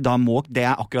det, fordi da det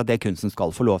akkurat det kunsten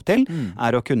skal få lov til,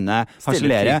 å kunne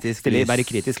harselere, være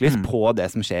kritisk lys på det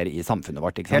som skjer i samfunnet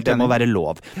vårt, ikke sant? Det må være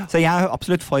lov. Så jeg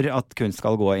absolutt for at kunst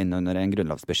skal gå inn under en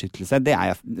grunnlovsbeskyttelse. Det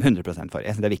jeg 100% for.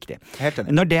 Jeg synes det viktig. Helt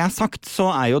enig. Når det sagt,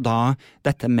 så jo da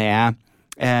dette med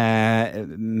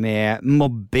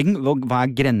mobbing, hva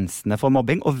grensene for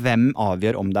mobbing, og hvem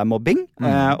avgjør om det mobbing,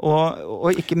 og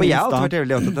ikke minst da... Jeg har alltid vært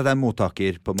veldig opptatt at det en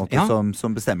mottaker på en måte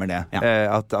som bestemmer det. Ja.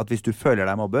 At hvis du føler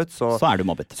deg mobbet, så du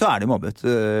mobbet. Så du mobbet,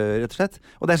 rett og slett.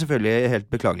 Og det selvfølgelig helt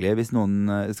beklagelig hvis noen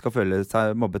skal føle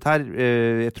seg mobbet her.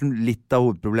 Jeg tror litt av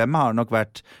hovedproblemet har nok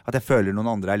vært at jeg føler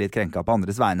noen andre litt krenket på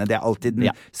andres vegne. Det alltid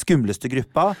den skumleste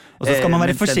gruppa. Og så skal man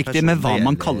være forsiktig med hva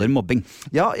man kaller mobbing.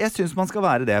 Ja, jeg synes man skal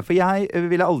være det. For jeg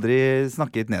ville aldri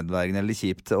snakket nedverdigende eller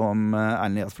kjipt om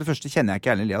Erlend Elias. For det første kjenner jeg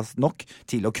ikke Erlend Elias nok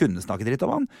til å kunne snakke dritt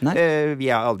om han. Vi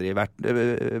har aldri vært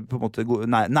på en måte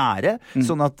nære,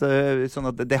 sånn at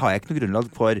det har jeg ikke noe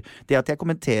grunnlag for. Det at jeg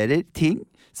kommenterer ting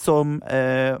som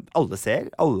alle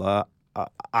ser, alle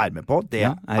med på, det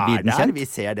der. Vi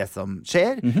ser det som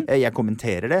skjer. Jeg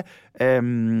kommenterer det.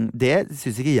 Det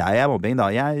synes ikke jeg mobbing da.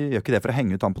 Jeg gjør ikke det for å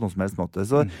henge ut han på noen som helst måte.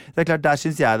 Så det klart, der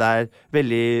synes jeg det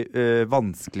veldig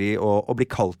vanskelig å bli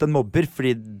kalt en mobber,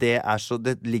 fordi det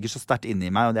ligger så sterkt inne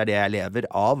i meg, og det det jeg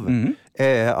lever av.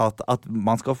 At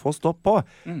man skal få stopp på.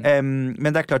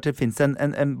 Men det klart det finnes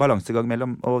en balansegang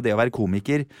mellom det å være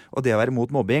komiker og det å være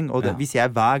mot mobbing. Og hvis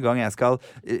jeg hver gang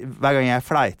jeg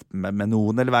fleit med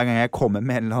noen, eller hver gang jeg kommer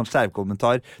med en eller annen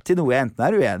skjervkommentar til noe jeg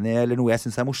enten uenig i, eller noe jeg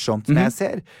synes morsomt som jeg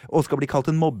ser, og skal bli kalt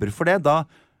en mobber for det, da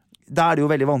det jo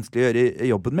veldig vanskelig å gjøre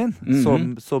jobben min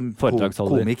som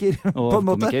komiker, på en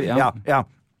måte. Ja.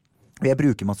 Jeg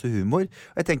bruker masse humor,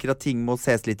 og jeg tenker at ting må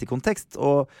ses litt i kontekst,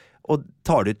 og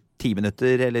tar du 10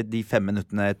 minutter, eller de 5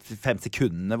 minuttene, 5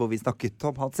 sekundene hvor vi snakket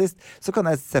om han sist, så kan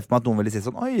jeg se for meg at noen ville si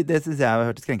sånn, oi, det synes jeg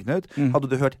hørtes krenkende ut. Hadde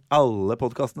du hørt alle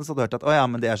podcastene, så hadde du hørt at, åja,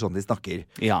 men det sånn de snakker.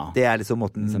 Ja. Det liksom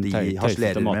måten de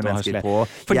harslerer med mennesker på.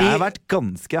 Fordi jeg har vært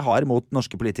ganske hard mot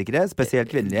norske politikere, spesielt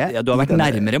kvinnelige. Ja, du har vært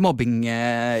nærmere mobbing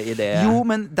i det. Jo,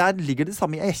 men der ligger det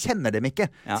samme. Jeg kjenner dem ikke.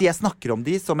 Ja. Så jeg snakker om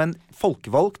de som en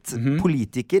folkevalgt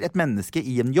politiker, et menneske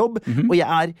i en jobb, og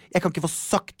jeg kan ikke få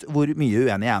sagt hvor mye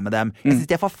uenig jeg med dem. Jeg synes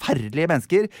de forferdelige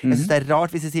mennesker. Jeg synes det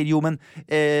rart hvis jeg sier, jo, men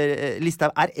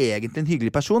Listhaug egentlig en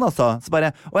hyggelig person, altså. Så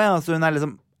bare, så hun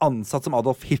liksom ansatt som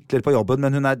Adolf Hitler på jobben,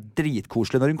 men hun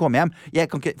dritkoselig når hun kommer hjem.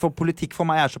 For politikk for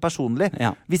meg så personlig.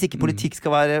 Ja. Hvis ikke politikk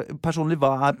skal være personlig,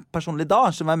 hva personlig da,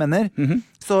 som jeg mener?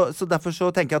 Så derfor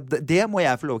så tenker jeg at det må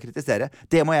jeg få lov å kritisere.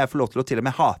 Det må jeg få lov til og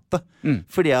med hate.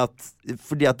 Fordi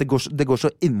at det går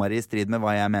så innmari i strid med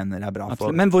hva jeg mener bra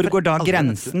for. Men hvor går da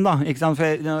grensen da? Ikke sant?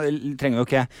 For nå trenger vi jo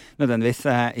ikke nødvendigvis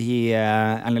gi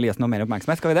Erlend Elias noe mer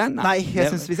oppmerksomhet, skal vi det? Nei, jeg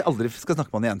synes vi aldri skal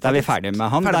snakke med han igjen. Da vi ferdig med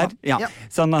han der. Ja.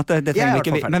 Sånn at det trenger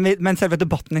vi ikke. Men selve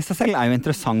debatten i seg selv jo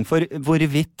interessant for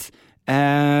hvorvidt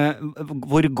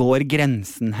hvor går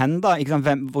grensen hen da? Ikke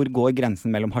sant? Hvor går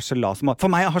grensen mellom harselas og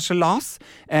For meg harselas,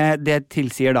 det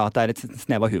tilsier da at det et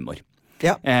snev av humor.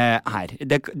 Ja. Her.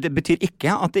 Det betyr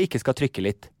ikke at det ikke skal trykke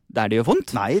litt der det gjør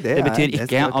vondt. Nei, det betyr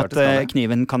ikke at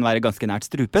kniven kan være ganske nært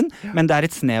strupen, men det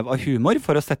et snev av humor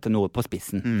for å sette noe på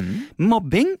spissen.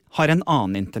 Mobbing har en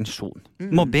annen intensjon.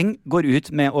 Mobbing går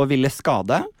ut med å ville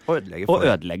skade og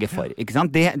ødelegge for. Ikke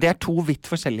sant? Det 2 vidt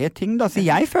forskjellige ting da, så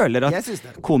jeg føler at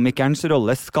komikerens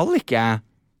rolle skal ikke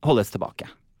holdes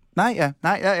tilbake. Nei,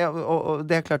 og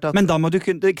det klart at... Men da må du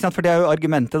kunne, ikke sant, for det jo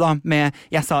argumentet da, men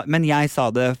jeg sa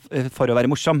det for å være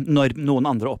morsom, når noen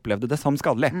andre opplevde det som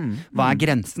skadelig. Hva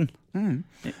grensen?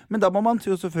 Men da må man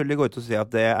jo selvfølgelig gå ut og si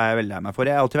at det jeg veldig lei meg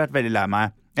for. Jeg har alltid vært veldig lei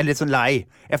meg, eller litt sånn lei.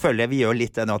 Jeg føler vi gjør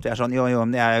litt at vi sånn, jo,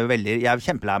 jeg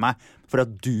kjempelei meg for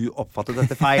at du oppfattet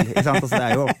dette feil, ikke sant? Altså,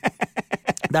 det jo...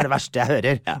 Det er det verste jeg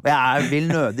hører. Og jeg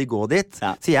vil nødig gå dit.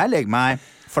 Så jeg legger meg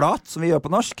flat, som vi gjør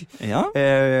på norsk.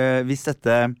 Hvis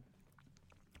dette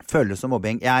føles som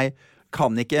mobbing. Jeg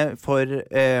kan ikke for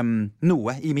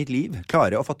noe i mitt liv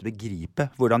klare å fatte begripe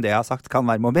hvordan det jeg har sagt kan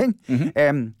være mobbing.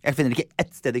 Jeg finner ikke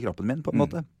ett sted i kroppen min, på en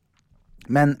måte.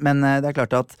 Men det er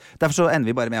klart at derfor så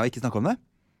ender vi bare med å ikke snakke om det.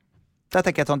 Da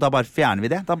tenker jeg sånn, da bare fjerner vi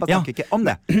det. Da bare snakker vi ikke om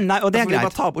det. Nei, og det er greit.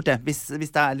 Bare ta bort det. Hvis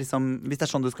det er liksom, hvis det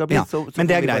er sånn det skal bli, så men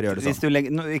det er greit. Gjøre det sånn. Hvis du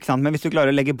legger, ikke sant? Men hvis du klarer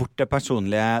å legge bort det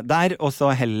personlige der, og så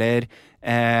heller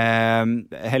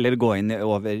gå inn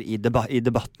over i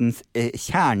debattens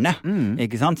kjerne,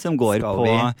 ikke sant? Som går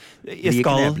på... Vi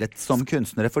kneblet som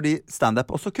kunstnere, fordi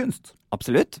stand-up også kunst.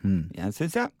 Absolutt. Jeg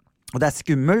synes jeg. Og det er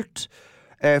skummelt,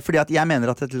 fordi at jeg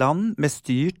mener at et land med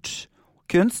styrt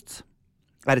kunst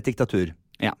er et diktatur.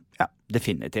 Ja,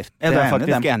 definitivt. Jeg er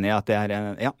faktisk enig i at det er...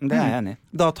 Ja, det er jeg enig i.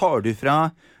 Da tar du fra...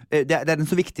 Det er en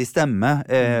så viktig stemme,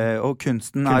 og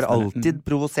kunsten har alltid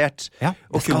provosert. Ja,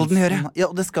 det skal den gjøre. Ja,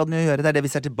 det skal den jo gjøre. Det er det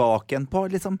vi ser tilbake igjen på,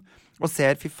 liksom. Og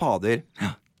ser, fy fader,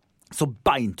 så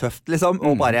beintøft, liksom,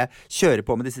 og bare kjøre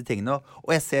på med disse tingene.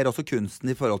 Og jeg ser også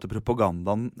kunsten i forhold til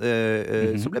propagandaen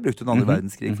som ble brukt under andre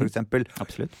verdenskrig, for eksempel.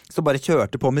 Absolutt. Så bare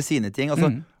kjørte på med sine ting, og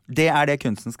så... Det er det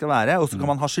kunsten skal være, og så kan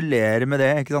man harselere med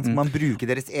det, ikke sant? Så kan man bruke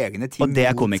deres egne ting og det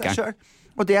er komikeren.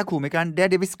 Og det er komikeren, det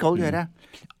er det vi skal gjøre.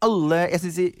 Jeg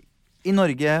synes i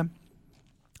Norge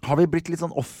har vi blitt litt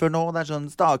sånn offer nå, det er sånn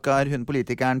stakar hun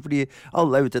politikeren, fordi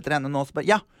alle er ute etter henne nå, så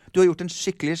bare, du har gjort en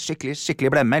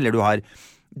skikkelig blemme, eller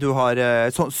du har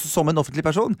som en offentlig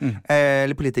person,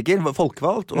 eller politiker,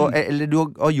 folkevalgt, eller du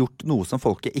har gjort noe som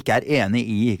folket ikke er enig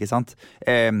i, ikke sant?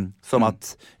 Som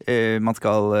at man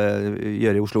skal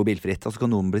gjøre i Oslo bilfritt, og så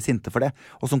kan noen bli sinte for det.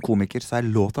 Og som komiker så er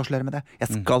jeg lov til å harselere med det.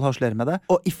 Jeg skal harselere med det.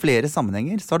 Og i flere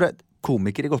sammenhenger så har det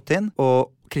komikere gått inn og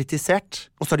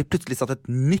kritisert, og så har de plutselig satt et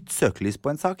nytt søkelys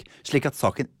på en sak, slik at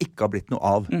saken ikke har blitt noe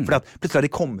av. For at plutselig har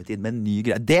de kommet inn med en ny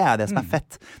greie. Det er det som er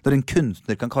fett. Når en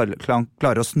kunstner kan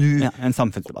klare å snu en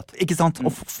samfunnsdebatt. Ikke sant?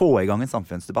 Og få i gang en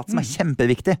samfunnsdebatt som er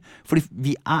kjempeviktig. Fordi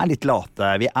vi er litt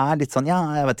late. Vi er litt sånn,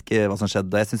 jeg vet ikke hva som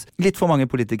skjedde. Jeg synes litt for mange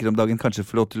politikere om dagen kanskje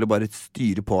får lov til å bare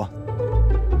styre på.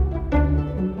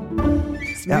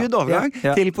 Smooth overgang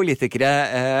til politikere.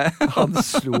 Han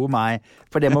slo meg,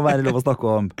 for det må være lov å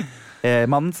snakke om.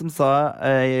 Mannen som sa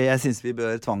jeg synes vi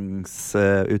bør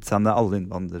tvangsutsende alle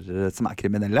innvandrere som er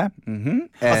kriminelle.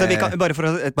 Altså vi kan, bare for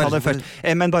å ta det først.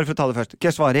 Men bare for å ta det først.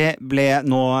 Keshvari ble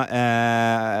nå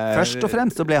først og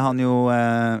fremst så ble han jo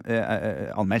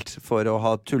anmeldt for å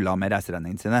ha tullet med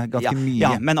reiseregningene sine. Ganske mye.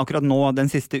 Ja, men akkurat nå,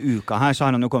 den siste uka her, så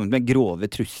har han jo kommet med grove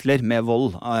trusler med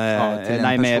vold.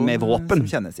 Med våpen. Som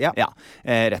kjennes,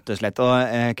 rett og slett. Og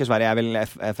Keshvari er vel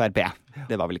FrP.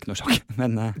 Det var vel ikke noe sjokk,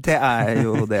 men det er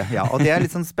jo det, og det er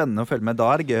litt sånn spennende å følge med. Da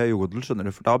er det gøy å jodel, skjønner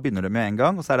du, for da begynner du med en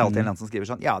gang, og så er det alltid en eller annen som skriver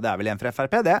sånn, det er vel en fra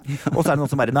FrP det, og så er det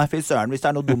noen som bare, nei fy søren, hvis det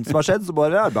er noe dumt som har skjedd, så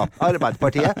bare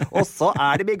Arbeiderpartiet, og så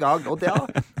er det i gang, og da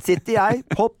sitter jeg,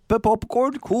 popper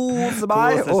popcorn, koser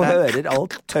meg, og hører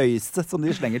alt tøyset som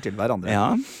de slenger til hverandre.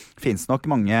 Finnes nok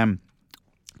mange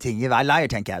ting i hver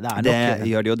leir, tenker jeg. Det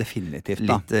gjør det jo definitivt,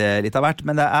 da. Litt av hvert,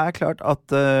 men det er klart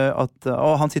at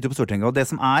og han sitter jo på Stortinget, og det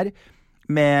som er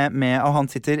og han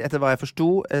sitter, etter hva jeg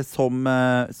forstod, som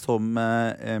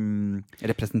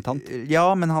representant. Ja,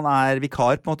 men han er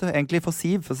vikar på en måte, egentlig for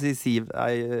Siv, for Siv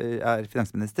er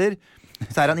finansminister.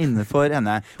 Så er han inne for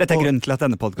henne. Dette er grunnen til at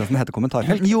denne podcasten heter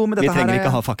Kommentarfelt. Jo, men vi trenger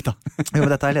ikke ha fakta. Jo,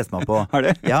 men dette har jeg lest meg på. Har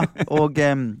du? Ja, og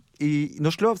i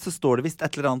norsk lov så står det visst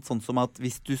et eller annet sånn som at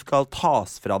hvis du skal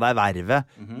tas fra deg vervet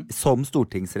som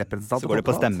stortingsrepresentant, så går det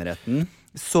på stemmeretten.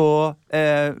 Så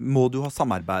må du ha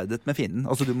samarbeidet med fienden.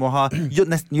 Altså du må ha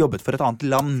nesten jobbet for et annet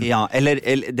land. Ja, eller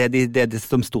det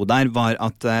som stod der var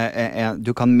at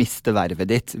du kan miste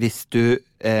vervet ditt hvis du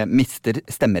mister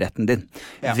stemmeretten din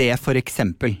ved for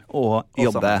eksempel å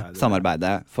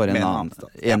samarbeide for en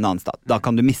annen stat. Da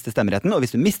kan du miste stemmeretten, og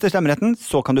hvis du mister stemmeretten,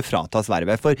 så kan du fratas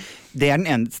vervet. For det er den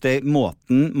eneste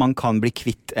måten man kan bli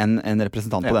kvitt en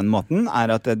representant på den måten,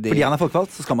 er at fordi han er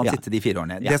folkevalgt, så skal man sitte de 4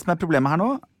 årene. Det som er problemet her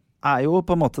nå, er jo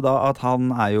på en måte da at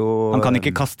han er jo... Han kan ikke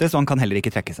kastes, og han kan heller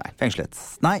ikke trekke seg. Fengslet.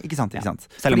 Nei, ikke sant.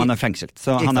 Selv om han er fengslet,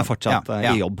 så han er fortsatt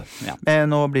i jobb.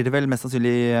 Nå blir det vel mest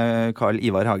sannsynlig Carl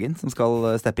Ivar Hagen som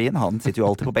skal steppe inn. Han sitter jo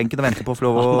alltid på benken og venter på å få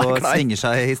lov å svinge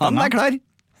seg i stanga. Han er klar!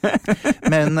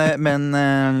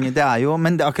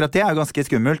 men akkurat det er jo ganske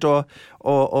skummelt,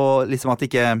 og liksom at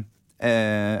ikke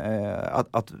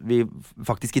at vi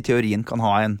faktisk i teorien kan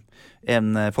ha en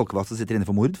folkevalgt som sitter inne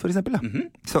for mord, for eksempel.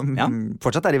 Som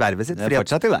fortsatt i vervet sitt.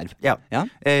 Fortsatt i verv.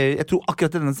 Jeg tror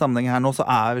akkurat i denne sammenhengen her nå så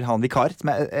han vikar,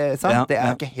 som jeg sa. Det er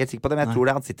jeg ikke helt sikker på det, men jeg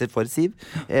tror han sitter for Siv.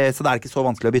 Så det er ikke så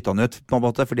vanskelig å bytte han ut, på en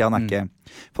måte, fordi han ikke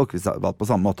folkevalgt på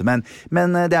samme måte. Men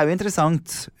det er jo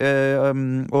interessant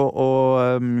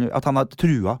at han har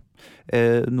trua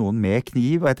noen med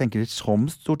kniv, og jeg tenker som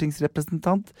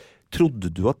stortingsrepresentant, trodde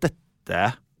du at dette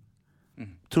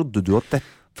For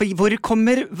hvor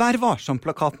kommer Vær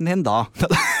varsom-plakaten din da?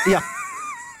 Ja.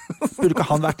 Burde ikke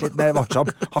han vært litt mer varsom?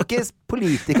 Har ikke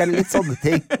politikere litt sånne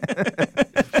ting?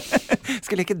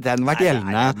 Skulle ikke den vært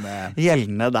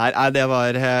gjeldende der? Nei,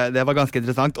 det var ganske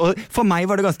interessant. Og for meg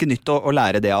var det ganske nytt å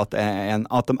lære det at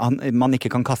man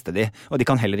ikke kan kaste de, og de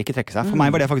kan heller ikke trekke seg. For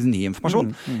meg var det faktisk ny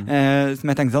informasjon. Som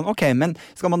jeg tenkte sånn, ok, men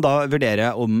skal man da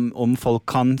vurdere om folk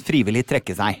kan frivillig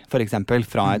trekke seg, for eksempel,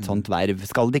 fra et sånt verv?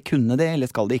 Skal de kunne det, eller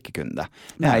skal de ikke kunne det?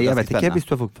 Nei, jeg vet ikke. Hvis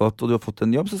du har folkevalgt, og du har fått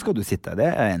en jobb, så skal du sitte. Det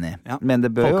er jeg enig i. Men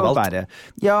det bør jo være...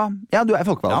 Ja, du er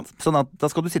folkevalgt. Sånn at da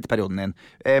skal du sitte perioden din.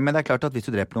 Men det er klart at hvis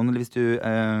du dreper noen, eller hvis du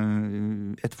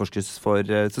etterforskes for,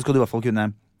 så skal du i hvert fall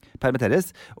kunne permitteres,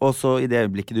 og så i det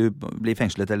øyeblikket du blir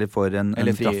fengslet eller får en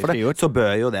straff for det, så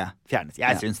bør jo det fjernes.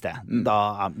 Jeg synes det.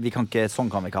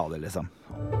 Sånn kan vi ikke ha det, liksom.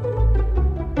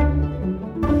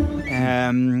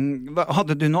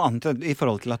 Hadde du noe annet i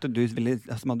forhold til at du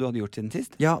hadde gjort siden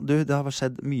sist? Ja, det har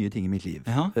skjedd mye ting i mitt liv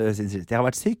siden sist. Jeg har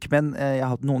vært syk, men jeg har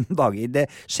hatt noen dager. Det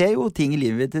skjer jo ting i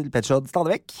livet til Petshod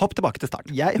stadig vekk. Hopp tilbake til start.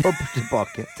 Jeg hopper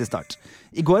tilbake til start.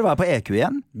 I går var jeg på EQ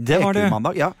igjen. Det var det.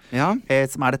 EQ-mandag,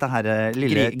 som er dette her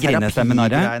lille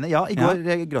grineseminaret. Ja, i går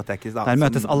gråt jeg ikke. Der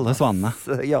møtes alle svanene.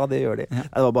 Ja, det gjør de.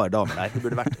 Det var bare damer der. Det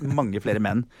burde vært mange flere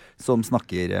menn som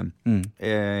snakker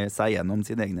seg gjennom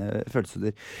sine egne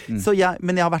følelser.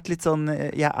 Men jeg har vært litt sånn,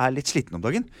 jeg er litt sliten om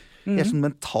dagen. Jeg er sånn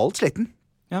mentalt sliten.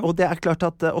 Og det er klart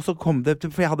at, og så kom det,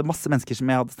 for jeg hadde masse mennesker som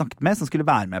jeg hadde snakket med, som skulle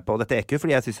være med på dette EQ,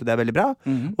 fordi jeg synes jo det er veldig bra.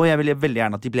 Og jeg ville veldig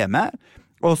gjerne at de ble med.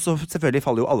 Og så selvfølgelig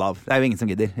faller jo alle av. Det er jo ingen som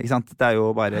gidder, ikke sant? Det er jo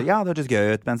bare, det hørtes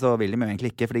gøy ut, men så vil de jo egentlig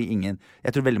ikke, fordi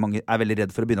jeg tror veldig mange er veldig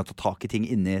redde for å begynne å ta tak i ting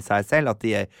inni seg selv, at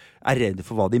de er redde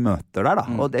for hva de møter der da.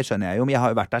 Og det skjønner jeg jo, men jeg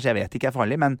har jo vært der, så jeg vet ikke er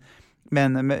farlig, men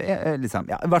liksom,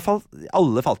 i hvert fall,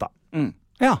 alle falt av.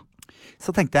 Så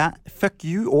tenkte jeg, fuck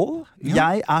you all.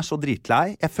 Jeg er så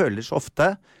dritlei. Jeg føler så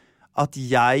ofte at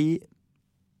jeg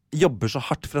jobber så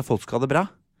hardt for at folk skal ha det bra.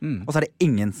 Og så er det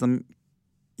ingen som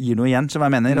gir noe igjen, som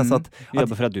jeg mener. Altså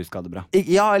jobber for at du skal ha det bra.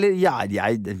 Ja, eller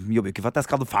jeg jobber ikke for at jeg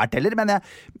skal ha det fælt heller,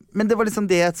 men det var liksom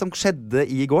det som skjedde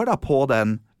i går da,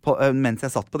 mens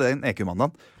jeg satt på den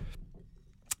EQ-mandagen.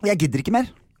 Jeg gidder ikke mer.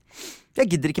 Jeg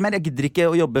gidder ikke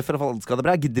å jobbe for at alle skal ha det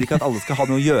bra. Jeg gidder ikke at alle skal ha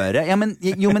noe å gjøre. Men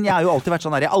jeg har jo alltid vært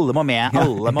sånn der, alle må med,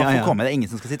 alle må få komme, det er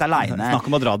ingen som skal sitte alene. Snakk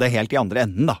om å dra det helt i andre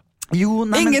enden da.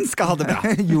 Ingen skal ha det bra.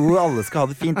 Alle skal ha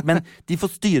det fint, men de får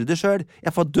styre det selv.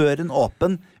 Jeg får døren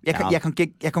åpen. Jeg kan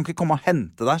ikke komme og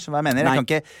hente deg, som jeg mener. Jeg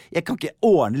kan ikke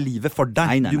ordne livet for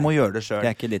deg. Du må gjøre det selv.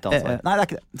 Det er ikke ditt ansvar. Nei, det er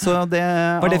ikke det. Så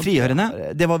var det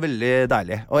frigjørende? Det var veldig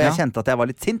deilig. Og jeg kjente at jeg var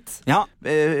litt sint.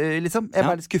 Liksom. Jeg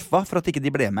var litt skuffet for at ikke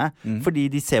de ble med. Fordi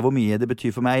de ser hvor mye det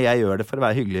betyr for meg. Jeg gjør det for å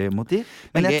være hyggelig mot de.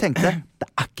 Men jeg tenkte,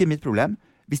 det er ikke mitt problem.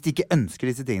 Hvis de ikke ønsker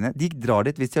disse tingene. De drar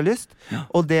dit hvis de har lyst.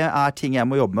 Og det er ting jeg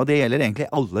må jobbe med. Og det gjelder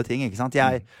egentlig alle ting, ikke sant?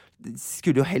 Jeg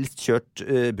skulle jo helst kjørt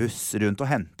buss rundt og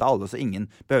hente alle, så ingen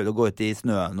behøvde å gå ut i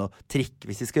snøen og trikk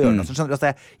hvis de skal gjøre noe sånt. Skjønner du?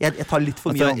 Altså, jeg tar litt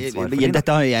for mye ansvar for det. Dette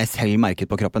har jeg selv merket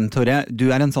på kroppen, Tore. Du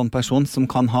er en sånn person som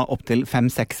kan ha opp til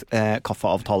 5-6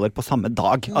 kaffeavtaler på samme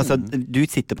dag. Altså, du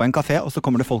sitter på en kafé, og så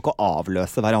kommer det folk å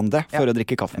avløse hverandre for å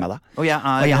drikke kaffe med deg. Og jeg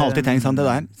har alltid tenkt sånn, det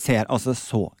der ser altså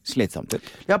så slitsomt ut.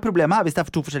 Ja, problemet er hvis det er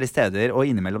for 2 forskjellige steder, og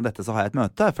innimellom dette så har jeg et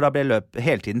møte, for da blir jeg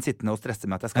hele tiden sittende og stresse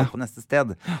med at jeg skal på neste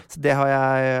sted. Så det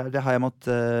har jeg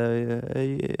måttet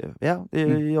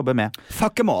jobbe med.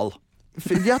 Fuck them all.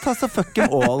 Ja, ta så fuck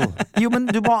them all. Men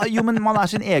man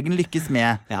er sin egen lykkes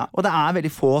med. Og det er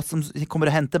veldig få som kommer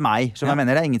og henter meg, som jeg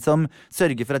mener. Det er ingen som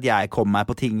sørger for at jeg kommer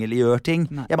meg på ting eller gjør ting.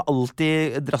 Jeg må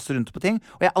alltid drasse rundt på ting,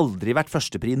 og jeg har aldri vært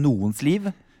førstepri i noens liv.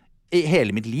 I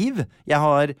hele mitt liv. Jeg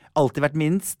har alltid vært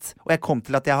minst, og jeg kom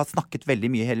til at jeg har snakket veldig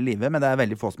mye hele livet, men det er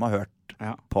veldig få som har hørt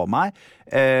på meg.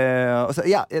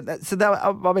 Så det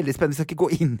var veldig spennende. Vi skal ikke gå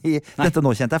inn i dette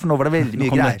nå, kjente jeg, for nå var det veldig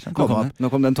mye greier som kom opp. Nå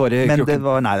kom det en tåre i krukken.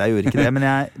 Nei, jeg gjorde ikke det,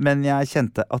 men jeg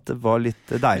kjente at det var litt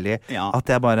deilig at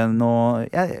jeg bare nå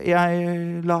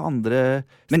jeg la andre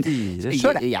styre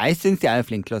selv. Jeg synes jeg er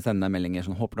flink til å sende deg meldinger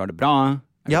sånn, håper du har det bra,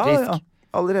 Ja,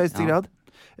 aller høyeste grad.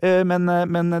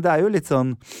 Men det jo litt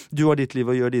sånn, du har ditt liv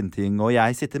og gjør dine ting, og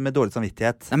jeg sitter med dårlig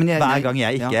samvittighet hver gang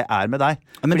jeg ikke med deg.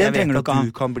 Men fordi jeg vet at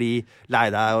du kan bli lei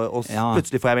deg, og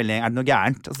plutselig får jeg melding, det noe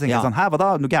gærent? Og så tenker jeg sånn, hva da?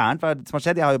 Noe gærent? Hva det som har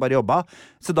skjedd? Jeg har jo bare jobbet.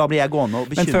 Så da blir jeg gående og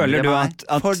bekymrer meg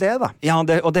for det, da. Ja,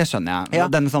 og det skjønner jeg.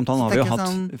 Denne samtalen har vi jo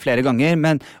hatt flere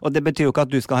ganger, og det betyr jo ikke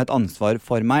at du skal ha et ansvar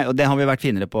for meg, og det har vi vært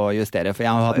finere på å justere, for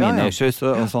jeg har hatt mine issues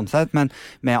og sånn sett, men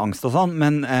med angst og sånn,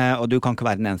 og du kan ikke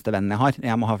være den eneste vennen jeg har.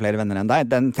 Jeg må ha flere venner enn deg.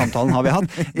 Den samtalen har vi hatt.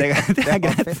 Det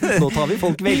greit. Nå tar vi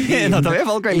folk veldig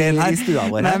inn i stua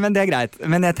vår. Nei, men det greit.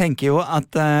 Men jeg tenker jo at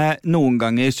noen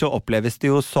ganger så oppleves det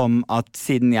jo som at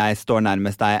siden jeg står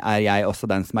nærmest deg, jeg også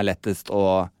den som lettest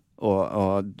å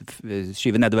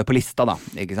skyve nedover på lista, da,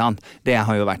 ikke sant? Det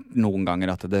har jo vært noen ganger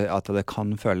at det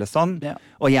kan føles sånn.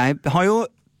 Og jeg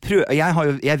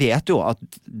vet jo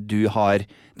at du har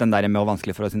den der med å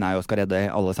vanskelig for å si nei og skal redde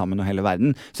alle sammen og hele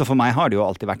verden. Så for meg har det jo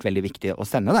alltid vært veldig viktig å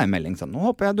sende deg en melding sånn, nå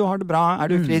håper jeg du har det bra,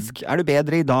 du frisk, du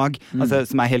bedre i dag? Altså,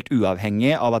 som helt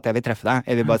uavhengig av at jeg vil treffe deg.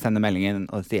 Jeg vil bare sende meldingen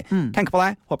og si, tenk på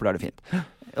deg, håper du har det fint.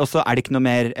 Og så det ikke noe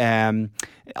mer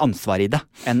ansvar i det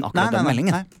enn akkurat den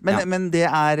meldingen. Men det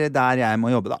der jeg må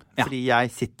jobbe, da. Fordi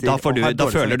jeg sitter da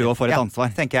føler du å få et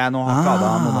ansvar. Tenker jeg, nå har ikke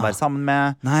Adam noen å være sammen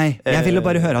med. Nei, jeg ville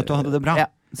bare høre at du hadde det bra.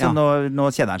 Så nå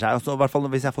kjenner han seg, og så, i hvert fall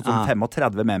hvis jeg har fått sånn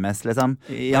 35 memes, liksom,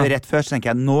 rett før, så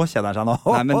tenker jeg, nå kjenner han seg nå.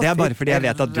 Nei, men det bare fordi jeg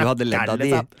vet at du hadde ledd av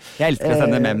de. Jeg elsker å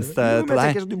sende memes til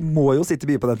deg. Du må jo sitte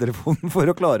mye på den telefonen for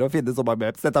å klare å finne så mange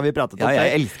memes. Dette har vi pratet om. Ja,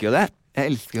 jeg elsker jo det.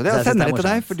 Jeg sender det til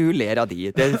deg, for du ler av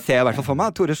de. Det ser jeg i hvert fall for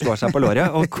meg. Tore slår seg på låret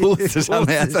og koser seg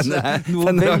når jeg sender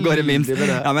av gårde memes.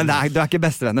 Ja, men du ikke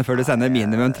bestevenner før du sender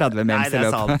minimum 30 memes i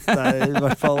løpet. Nei, det sant. Det i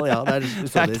hvert fall,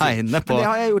 det tegnene på. Men det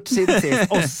har jeg gjort siden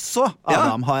sist. Også,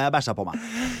 Adam, har jeg bæsja på meg.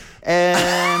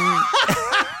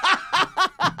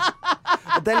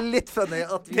 Det litt funny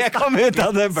at vi det kom ut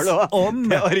av det blå om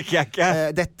det orker jeg ikke.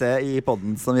 Dette i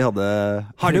podden som vi hadde.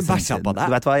 Har du bæsja på deg?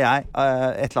 Du vet hva,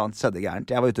 et eller annet skjedde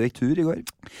gærent. Jeg var ute og gikk tur i går.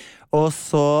 Og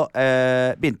så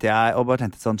begynte jeg og bare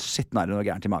tenkte sånn, shit, nå det noe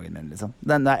gærent i magen min, liksom.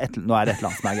 Nå det et eller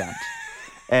annet som gærent.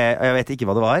 Og jeg vet ikke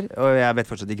hva det var, og jeg vet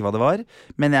fortsatt ikke hva det var,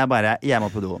 men jeg må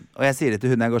på do. Og jeg sier det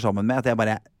til hun jeg går sammen med, at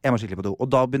jeg må skikkelig på do.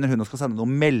 Og da begynner hun å skal sende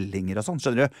noen meldinger og sånn,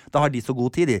 skjønner du? Da har de så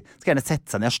god tid, de skal gjerne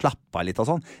sette seg ned og slappe av litt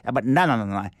og sånn. Jeg bare,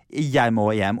 nei, jeg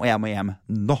må hjem, og jeg må hjem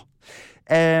nå.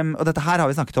 Og dette her har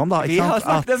vi snakket om, da, ikke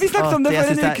sant? Vi snakket om det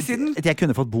for en uke siden. Jeg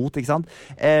kunne fått bot, ikke sant?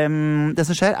 Det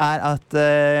som skjer at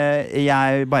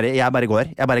jeg bare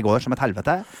går som et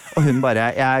helvete. Og hun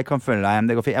bare, jeg kan følge deg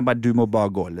hjem, det går fint. Jeg bare, du må bare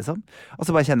gå, liksom. Og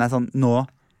så bare kjenner jeg sånn, nå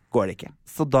går det ikke.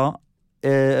 Så da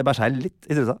bæsja jeg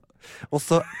litt i trusa. Og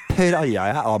så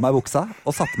praia jeg av meg buksa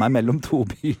og satte meg mellom to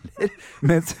biler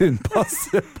mens hun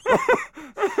passet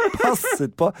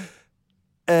på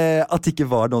at det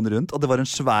ikke var noen rundt, og det var en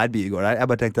svær bygård der. Jeg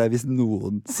bare tenkte, hvis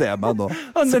noen ser meg nå,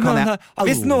 så kan jeg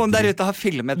hvis noen der ute har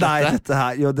filmet dette. Nei, dette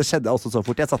her, det skjedde også så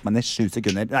fort. Jeg satte meg ned 7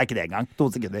 sekunder. Nei, ikke det engang. 2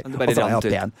 sekunder. Og så var jeg opp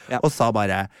igjen. Og sa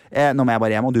bare, nå må jeg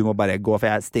bare hjem, og du må bare gå, for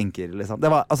jeg stinker, liksom. Det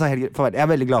var, altså,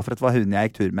 jeg veldig glad for at det var hun jeg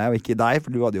gikk tur med, og ikke deg,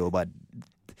 for du hadde jo bare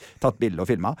tatt bilde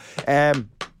og filmet.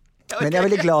 Men jeg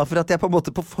veldig glad for at jeg på en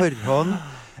måte på forhånd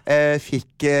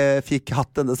fikk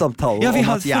hatt denne samtalen om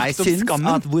at jeg syns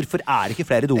at hvorfor ikke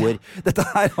flere doer. Dette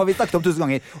her har vi snakket om 1000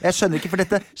 ganger. Og jeg skjønner ikke, for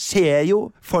dette skjer jo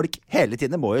folk hele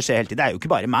tiden. Det må jo skje hele tiden. Det jo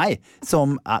ikke bare meg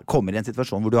som kommer i en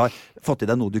situasjon hvor du har fått i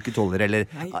deg noe du ikke tåler, eller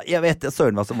jeg vet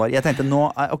søren hva som var. Jeg tenkte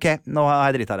nå har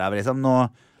jeg dritt av deg, liksom.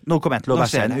 Nå kommer jeg til å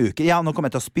bæsje en uke. Ja, nå kommer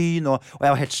jeg til å spy, og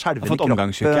jeg var helt skjelven i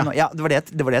kroppen. Ja, det var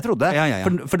det jeg trodde.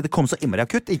 For det kom så innmari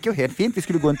akutt. Det gikk jo helt fint. Vi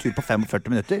skulle gå en tur på 45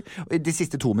 minutter, og i de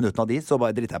siste 2 minuttene av de, så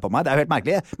bare dritt jeg på meg. Det jo helt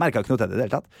merkelig. Jeg merket ikke noe til det i det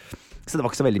hele tatt. Så det var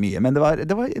ikke så veldig mye. Men det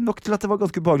var nok til at det var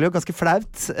ganske ubehagelig og ganske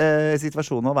flaut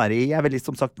situasjonen å være i. Jeg er veldig,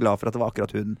 som sagt, glad for at det var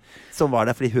akkurat hun som var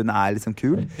der, fordi hun liksom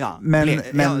kul.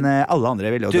 Men alle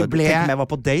andre ville jo tenke om jeg var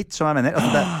på date, som jeg mener. Altså,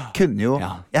 det kunne jo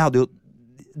jeg hadde jo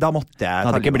da måtte jeg det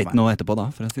hadde ikke blitt noe etterpå da,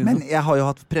 for å si det. Men jeg har jo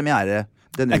hatt premiere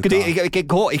denne uka. Ikke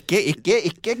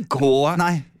gå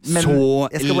Nei, men så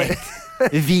lett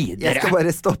videre. Jeg skal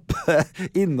bare stoppe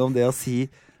innom det å si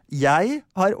jeg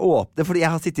har åpnet, fordi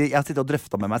jeg har sittet og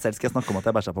drøftet med meg selv. Skal jeg snakke om at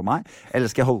jeg bæsja på meg,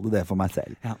 eller skal jeg holde det for meg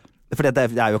selv? Fordi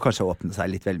det jo kanskje å åpne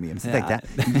seg litt vel mye. Men så tenkte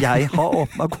jeg har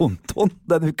åpnet kontoen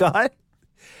denne uka her.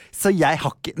 Så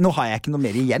nå har jeg ikke noe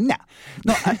mer igjen, jeg.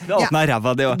 Åpnet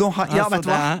ræva det også. Vet du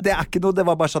hva? Det ikke noe, det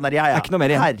var bare sånn der,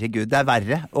 herregud, det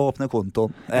verre å åpne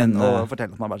kontoen enn å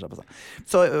fortelle at man bæsja på seg.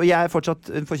 Så jeg er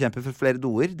fortsatt en forkjemper for flere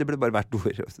doer. Det burde bare vært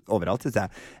doer overalt, synes jeg.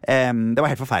 Det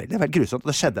var helt forferdelig, det var helt grusomt, og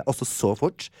det skjedde også så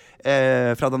fort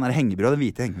fra den der hengebrua, den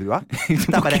hvite hengebrua.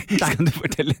 Skal du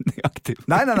fortelle nøyaktig?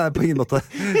 Nei, på ingen måte.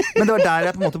 Men det var der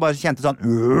jeg på en måte bare kjente sånn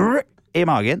i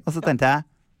magen, og så tenkte jeg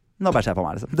nå bæsjer jeg på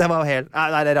meg, liksom. Det var helt,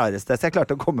 det er det rareste. Så jeg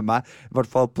klarte å komme meg, I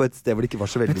hvert fall på et sted hvor det ikke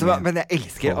var så veldig mye. Men jeg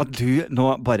elsker at du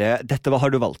nå bare, dette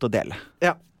har du valgt å dele.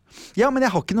 Ja, men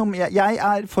jeg har ikke noe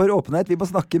jeg for åpenhet. Vi må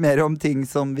snakke mer om ting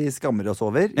som vi skammer oss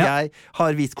over. Jeg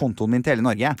har vist kontoen min til hele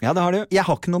Norge. Ja, det har du. Jeg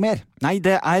har ikke noe mer. Nei,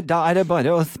 da er det bare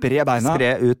å spre beina.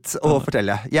 Spre ut og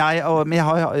fortelle. Men jeg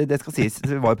har, det skal sies,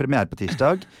 det var jo premiere på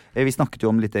tirsdag. Vi snakket jo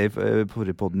om litt I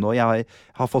forrige podden nå. Jeg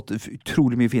har fått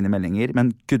utrolig mye fine meldinger,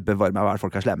 men Gud bevare meg hva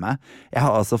folk er slemme. Jeg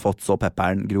har altså fått så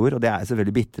pepperen gror, og det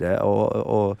selvfølgelig bitre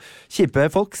og kjipe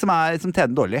folk som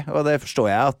tjener dårlig. Og det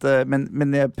forstår jeg,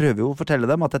 men jeg prøver jo å fortelle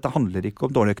dem at dette handler ikke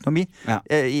om dårlig økonomi.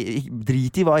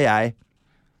 Drit I hva jeg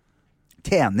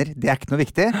tjener, det ikke noe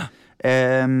viktig.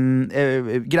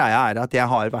 Greia at jeg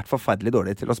har vært forferdelig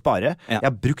dårlig til å spare. Jeg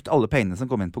har brukt alle pengene som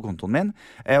kom inn på kontoen min,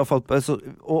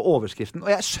 og overskriften,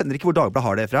 og jeg skjønner ikke hvor Dagbladet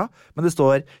har det fra, men det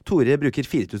står Tore bruker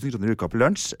 4 000 kroner I uka på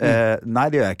lunsj. Nei,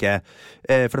 det gjør jeg ikke,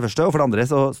 for det første, og for det andre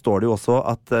så står det jo også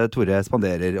at Tore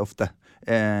spanderer ofte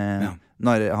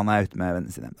når han ute med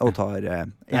vennene sine og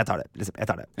jeg tar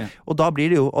det. Og da blir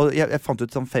det jo, og jeg fant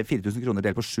ut sånn 4 000 kroner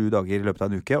delt på 7 dager I løpet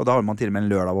av en uke, og da har man til og med en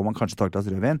lørdag hvor man kanskje tar et glass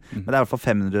rødvin, men det I hvert fall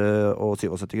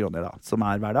 577 kroner da, som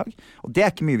hver dag, og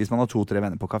det ikke mye hvis man har 2-3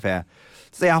 venner på kafé.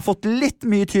 Så jeg har fått litt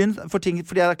mye tyn for ting,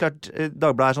 fordi det klart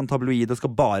Dagbladet sånn tabloid og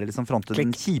skal bare liksom fronte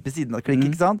den kjipe siden av klikk,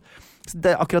 ikke sant? Så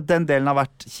akkurat den delen har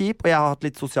vært kjip, og jeg har hatt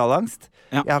litt sosial angst.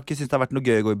 Jeg har ikke syntes det har vært noe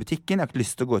gøy å gå I butikken. Jeg har ikke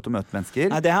lyst til å gå ut og møte mennesker.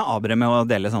 Nei, det Abre med å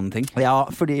dele sånne ting. Ja,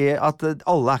 fordi at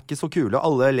alle ikke så kule, og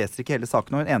alle leser ikke hele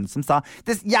saken. Og en ene som sa,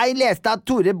 jeg leste at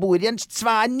Tore bor I en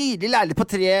svær, nydelig leilighet på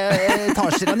 3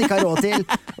 etasjer han ikke har råd til.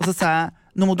 Og så sa jeg,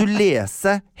 nå må du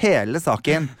lese hele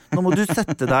saken. Nå må du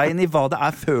sette deg inn I hva det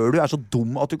før du så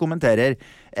dum at du kommenterer.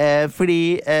 Fordi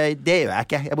det gjør jeg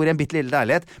ikke. Jeg bor I en bitte lille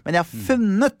leilighet, men jeg har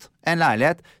funnet en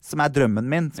leilighet som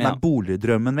drømmen min, som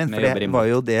boligdrømmen min, for det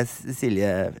var jo det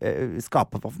Silje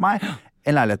skapet for meg.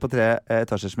 En leilighet på 3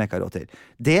 etasjer som jeg ikke har råd til.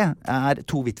 Det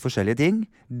 2 vidt forskjellige ting.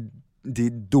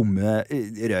 De dumme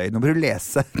røy. Nå må du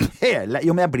lese hele.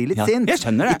 Jo, men jeg blir litt sint. Jeg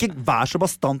skjønner det. Ikke vær så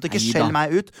bastant, ikke skjell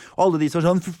meg ut. Og alle de som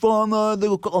sånn, fy faen, det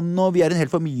går ikke an, og vi en hel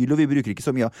familie, og vi bruker ikke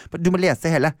så mye. Du må lese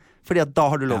hele, fordi at da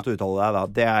har du lov til å uttale deg da.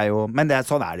 Det jo, men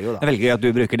sånn det jo da. Jeg velger at du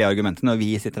bruker det argumentet når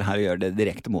vi sitter her og gjør det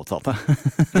direkte motsatte.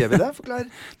 Gjør vi det? Forklar.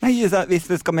 Nei, hvis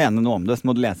du skal mene noe om det, så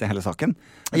må du lese hele saken.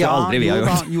 Det aldri vi har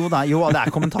gjort. Jo, det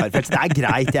kommentarfelt. Det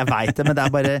greit, jeg vet det, men det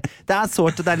bare, det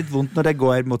sårt, og det litt vondt når det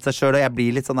går mot seg selv, og jeg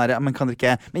blir litt sånn der, men kan dere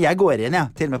ikke, men jeg går inn,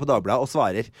 til og med på Dagbladet og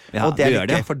svarer. Og det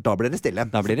litt gøy, for da blir det stille.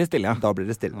 Da blir det stille, Da blir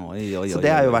det stille. Så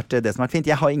det jo vært det som har vært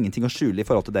fint. Jeg har ingenting å skjule I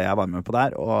forhold til det jeg var med på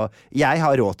der, og jeg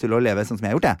har råd til å leve sånn som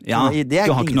jeg har gjort det. Ja, du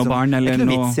har ikke noe barn eller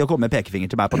noe vits I å komme med pekefinger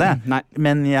til meg på det. Nei.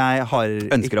 Men jeg har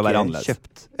ønsker å være annerledes.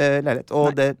 Kjøpt leilighet.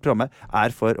 Og det programmet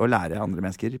for å lære andre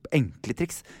mennesker enkle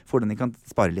triks for hvordan de kan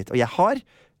spare litt. Og jeg har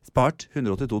spart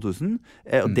 182 000,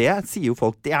 og det sier jo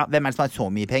folk, hvem det som har så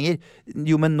mye penger?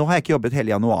 Jo, men nå har jeg ikke jobbet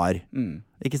hele januar.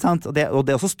 Ikke sant? Og det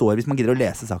også står, hvis man gidder å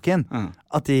lese saken,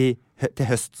 at I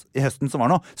høsten som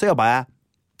var nå, så jobbet jeg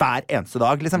hver eneste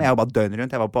dag, liksom. Jeg jobbet døgn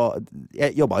rundt,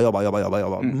 jeg jobbet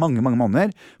mange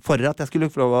måneder, for at jeg skulle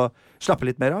få lov å slappe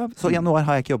litt mer av. Så I januar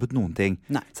har jeg ikke jobbet noen ting.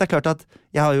 Så det klart at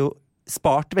jeg har jo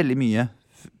spart veldig mye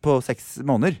på 6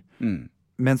 måneder,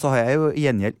 men så har jeg jo I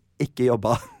gjengjeld ikke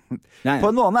jobbet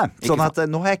på en måned. Sånn at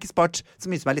nå har jeg ikke spart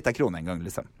så mye som litt av krone en gang,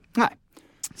 liksom. Nei.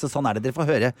 Så sånn det dere får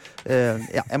høre.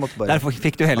 Jeg måtte bare... Derfor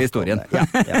fikk du hele historien. Ja.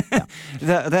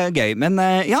 Det gøy. Men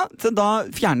så da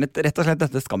fjernet rett og slett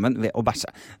dette skammen ved å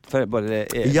bæsje.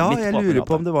 Jeg lurer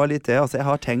på om det var litt det. Altså, jeg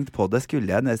har tenkt på det,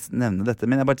 skulle jeg nevne dette,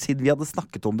 men siden vi hadde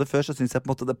snakket om det før, så synes jeg på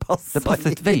en måte det passet. Det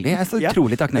passet veldig. Jeg så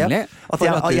utrolig takknemlig.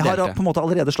 Jeg har på en måte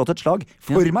allerede slått et slag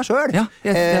for meg selv.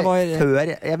 Det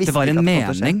var en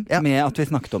mening med at vi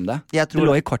snakket om det. Det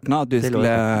lå I kortene at du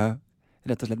skulle...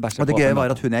 rett og slett bæsje på. Og det gøye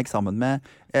var at hun jeg gikk sammen med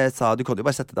sa, du kan jo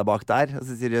bare sette deg bak der, og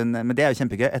så sier hun, men det jo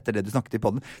kjempegøy etter det du snakket I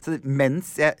podden. Så mens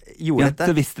jeg gjorde dette,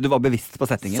 så visste du var bevisst på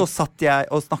settingen. Så satt jeg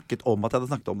og snakket om at jeg hadde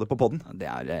snakket om det på podden.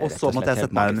 Og så måtte jeg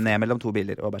sette meg ned mellom 2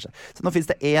 biler og bæsje. Så nå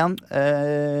finnes det en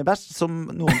bæsj som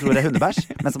noen tror hundebæsj,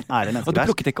 men som en menneskebæsj. Og du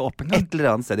plukket ikke opp engang? Et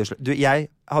eller annet sted I Oslo.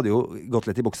 Jeg hadde jo gått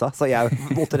litt I buksa, så jeg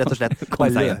måtte rett og slett bare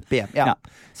løpe hjem. Ja.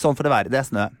 Sånn får det være. Det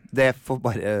snø. Det får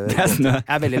bare... Det snø.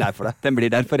 Jeg veldig lei for det. Den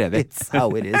blir der for evig. It's how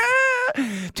it is.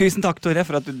 Tusen takk, Tore,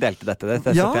 for at du delte dette.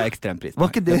 Dette setter jeg ekstremt pris på. Var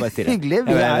ikke det hyggelig?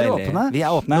 Vi åpne. Vi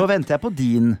åpne. Nå venter jeg på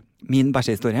din. Min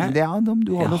bæsjehistorie? Ja, du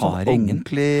har noe sånn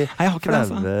ordentlig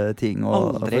flaue ting.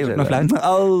 Aldri gjort noe flaut.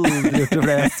 Aldri gjort noe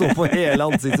flaut. Jeg så på hele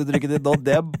ansiktsuttrykket ditt nå.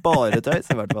 Det bare tøys,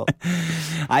 i hvert fall.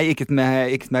 Nei, ikke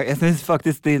med. Jeg synes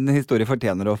faktisk din historie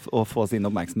fortjener å få sin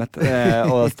oppmerksomhet.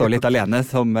 Og stå litt alene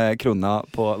som krona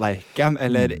på verket,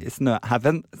 eller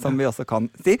snøhaugen, som vi også kan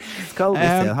si. Skal vi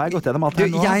se, har jeg gått gjennom alt her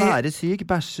nå? Være syk,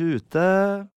 bæsje ute.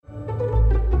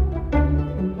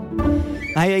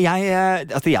 Nei, jeg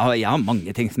har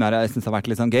mange ting som jeg synes har vært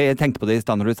litt sånn gøy. Jeg tenkte på det i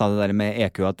stedet når du sa det der med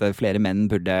EQ, at flere menn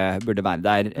burde være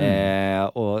der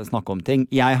og snakke om ting.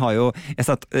 Jeg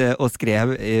satt og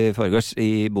skrev i forgårs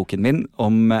i boken min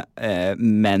om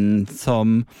menn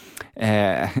som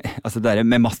altså det der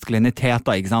med maskulinitet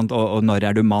da, ikke sant? Og når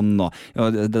er du mann, og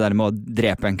det der med å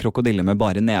drepe en krokodille med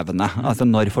bare nevene. Altså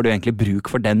når får du egentlig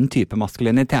bruk for den type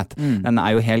maskulinitet? Den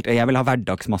er jo helt, jeg vil ha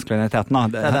hverdagsmaskuliniteten da.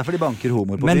 Det er derfor de banker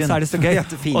homoer på byen. Men så er det så gøy.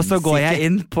 Og så går jeg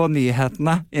inn på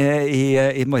nyhetene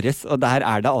i morges, og der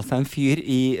er det altså en fyr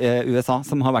i USA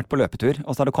som har vært på løpetur,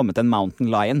 og så har det kommet en mountain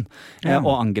lion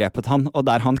og angrepet han, og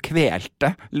der han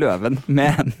kvelte løven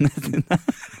med hendene sine.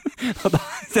 Og da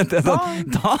kjente jeg sånn,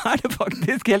 da er det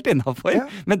faktisk helt innenfor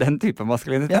med den type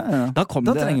maskulinitet. Da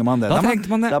trenger man det. Da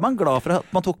er man glad for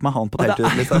at man tok med han på telttur.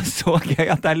 Det er jo så gøy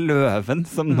at det er løven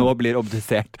som nå blir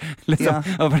obdusert. Liksom.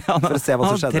 For å se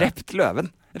hva som skjedde. Han har drept løven.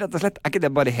 Rett og slett. Er ikke det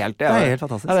bare helt det? Det er helt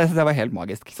fantastisk. Ja, det var helt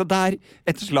magisk. Så der,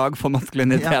 et slag for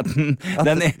maskuliniteten.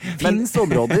 Finnes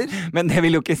områder. Men det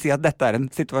vil jo ikke si at dette er en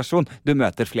situasjon du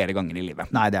møter flere ganger i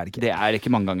livet. Nei, det er det ikke. Det er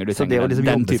ikke mange ganger du trenger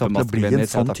den type maskulinitet. Så det å liksom bli en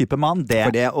sånn type mann,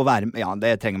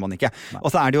 det trenger man ikke. Nei.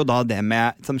 Og så er det jo da det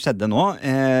med, som skjedde nå,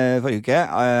 forrige uke,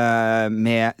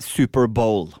 med Super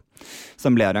Bowl.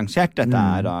 Som ble arrangert. Dette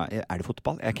er det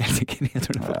fotball? Jeg er ikke helt sikker. Jeg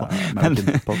tror det er fotball.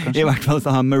 Men i hvert fall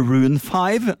så har Maroon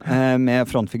 5 med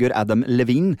frontfigur Adam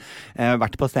Levine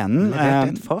vært på scenen.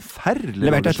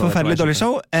 Levert et forferdelig dårlig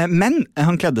show. Men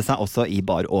han kledde seg også i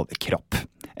bar overkropp.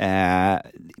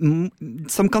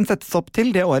 Som kan settes opp til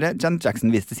det året Janet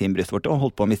Jackson viste sin brystvorte og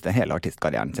holdt på å miste hele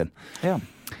artistkarrieren sin. Ja.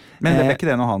 Men det ble ikke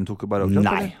det når han tok bare overkropp?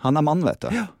 Nei, han er mann, vet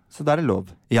du. Ja. Så da er det lov.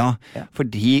 Ja,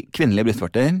 fordi kvinnelige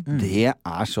brystvorter, det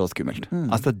er så skummelt.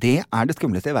 Altså, det er det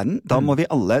skumleste i verden. Da må vi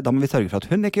sørge for at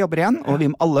hun ikke jobber igjen, og vi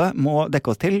alle må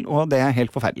dekke oss til, og det er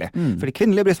helt forferdelig. Fordi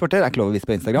kvinnelige brystvorter er ikke lov å vise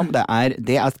på Instagram. Det er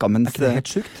skammens... Er ikke det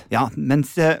helt sjukt? Ja,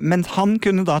 mens han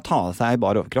kunne da ta av seg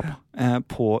bar overkropp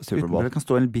på Super Bowl. Det kan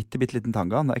stå en bitte liten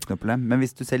tanga, det er ikke noe problem. Men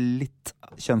hvis du ser litt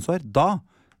kjønnshår, da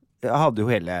hadde jo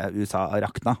hele USA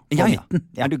rakna på midten.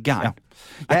 Ja, er du gæren?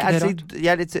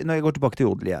 Når jeg går tilbake til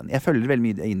jodel igjen, jeg følger veldig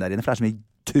mye inn der inne, for det er så mye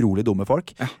utrolig dumme folk.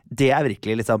 Det er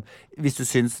virkelig liksom, hvis du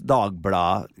syns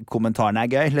Dagbladet-kommentarene er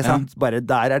gøy, liksom, bare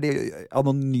der er de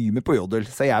anonyme på jodel,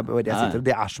 så jeg sitter, og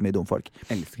det er så mye dumme folk.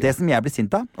 Det som jeg blir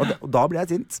sint av, og da blir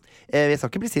jeg sint, jeg skal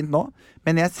ikke bli sint nå,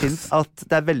 men jeg syns at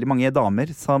det er veldig mange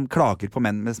damer som klager på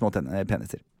menn med små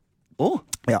peniser.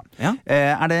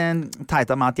 Er det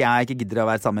teit av meg at jeg ikke gidder å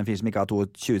være sammen med en fyr som ikke har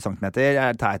 22 cm? Er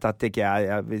det teit at ikke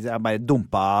jeg bare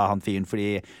dumpa han fyren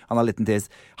fordi han har liten tiss?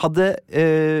 Hadde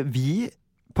vi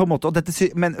på en måte, og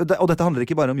dette handler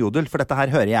ikke bare om jodel, for dette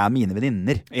her hører jeg mine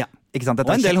venninner. Ikke sant?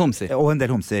 Og en del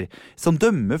homser. Som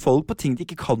dømmer folk på ting de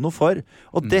ikke kan noe for.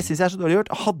 Og det synes jeg er så dårlig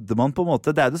gjort. Hadde man på en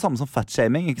måte, det er jo det samme som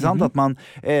fatshaming, ikke sant? At man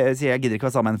sier jeg gidder ikke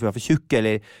være sammen med en for jeg er for tjukk,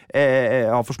 eller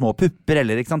har for små pupper,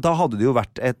 eller ikke sant? Da hadde det jo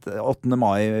vært et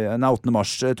 8.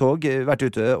 mars-tog, vært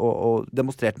ute og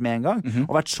demonstrert med en gang,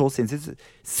 og vært så sinnssykt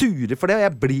sure for det, og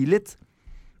jeg blir litt...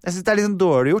 Jeg synes det er liksom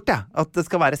dårlig gjort, at det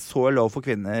skal være så lov for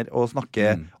kvinner å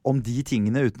snakke om de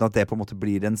tingene uten at det på en måte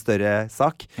blir en større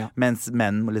sak, mens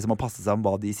menn liksom må passe seg om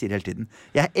hva de sier hele tiden.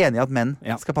 Jeg er enig i at menn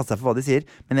skal passe seg for hva de sier,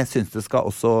 men jeg synes det skal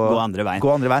også gå andre veien.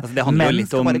 Altså, menn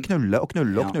skal bare knulle og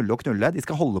knulle og knulle og knulle. De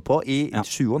skal holde på i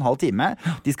 7,5 timer.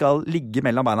 De skal ligge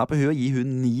mellom beina på hun og gi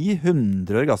hun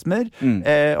 900 orgasmer.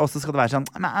 Og så skal det være sånn,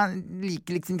 men jeg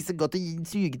liker liksom ikke så godt å gi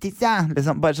sugetiss,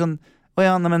 liksom, bare sånn.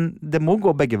 Men det må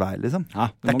gå begge veier, liksom. Ja,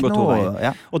 det må gå to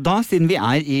veier. Og da, siden vi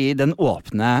er i den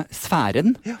åpne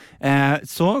sfæren,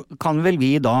 så kan vel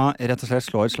vi da rett og slett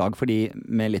slå et slag for de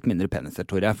med litt mindre peniser,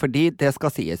 Tore. Fordi det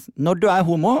skal sies, når du er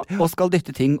homo og skal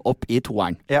dytte ting opp i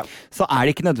toeren, så er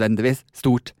det ikke nødvendigvis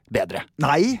stort bedre.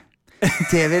 Nei!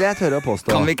 Det vil jeg tørre å påstå.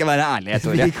 Kan vi ikke være ærlige,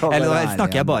 Tore? Eller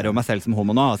snakker jeg bare om meg selv som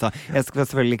homo nå? Altså, jeg skal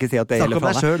selvfølgelig ikke si at det gjelder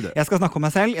for alle. Jeg skal snakke om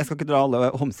meg selv. Jeg skal ikke dra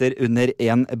alle homser under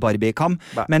en Barbie-kam.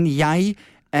 Men jeg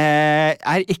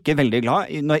er ikke veldig glad.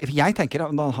 Jeg tenker,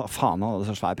 faen han hadde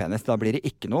så svær penis, da blir det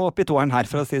ikke noe opp i toeren her,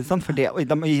 for å si det sånn. For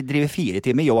da må jeg drive 4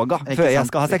 timer yoga før jeg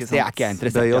skal ha sex. Det er ikke jeg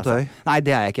interessert i. Altså. Nei,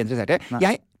 det er jeg ikke interessert i.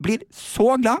 Jeg blir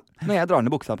så glad når jeg drar ned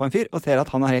buksa på en fyr og ser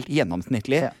at han er helt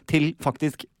gjennomsnittlig til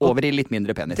faktisk over i litt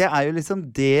mindre penis. Det er jo liksom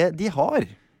det de har.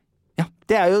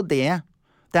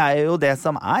 Det er jo det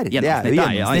som er. Det er jo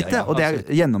gjennomsnittet, og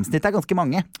gjennomsnittet er ganske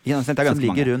mange som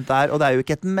ligger rundt der. Og det er jo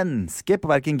ikke et menneske på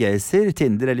hverken Gazer,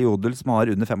 Tinder eller Jodel som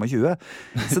har under 25.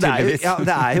 Så det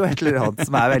er jo et eller annet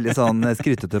som er veldig sånn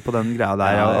skrytete på den greia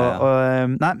der.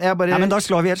 Nei, men da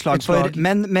slår vi et slag for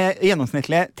menn med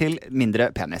gjennomsnittlig til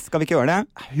mindre penis. Skal vi ikke gjøre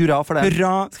det? Hurra for det.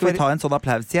 Skal vi ta en sånn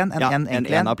applaus igjen?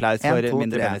 En applaus for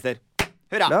mindre peniser.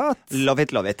 Hurra! Love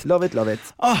it. Nei, vet du hva?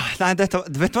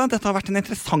 Dette har vært en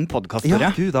interessant podcast, Tore.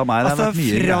 Ja, Gud, det har vært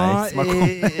mye greier som har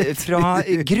kommet. Fra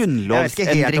grunnlovsendringer. Jeg vet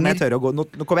ikke helt om jeg tør å gå. Nå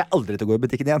kommer jeg aldri til å gå i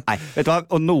butikken igjen. Nei, vet du hva?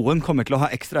 Og noen kommer til å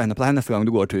ha ekstra øyne på deg neste gang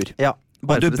du går tur. Ja.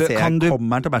 Kan du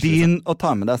begynne å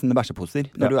ta med deg sånne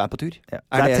bæsjeposer når du er på tur? Ja.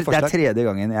 Det er tredje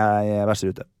gangen jeg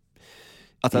bæsjer ute.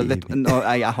 Altså,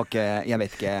 jeg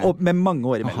vet ikke. Og med mange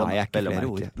år imellom. Har jeg ikke flere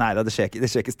ord? Nei, det skjer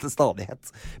ikke til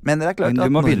stadighet. Men det er klart du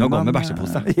må begynne å gå med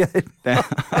bæsjepose.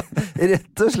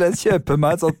 Rett og slett kjøpe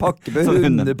meg et sånt pakke med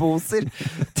hundeposer.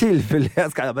 Tilfelle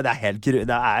jeg skal. Men det er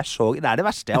det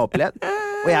verste jeg har opplevd.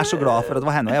 Og jeg er så glad for at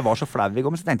det var henne. Og jeg var så flau i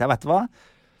går, men så tenkte jeg, vet du hva?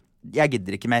 Jeg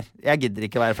gidder ikke mer. Jeg gidder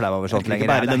ikke være flau over sånt lenger.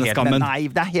 Nei,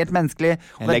 det er helt menneskelig.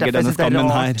 Og jeg legger denne skammen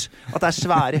her. At det er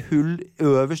svære hull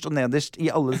øverst og nederst i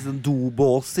alle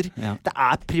dobåser. Ja. Det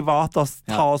er privat.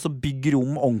 Ta oss og bygg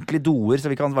rom, ordentlige doer,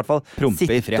 så vi kan i hvert fall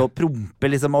sitte og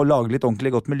prompe liksom, og lage litt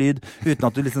ordentlig godt med lyd, uten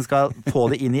at du liksom skal få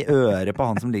det inn i øret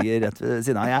på han som ligger rett ved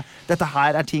siden av. Dette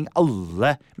her er ting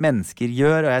alle mennesker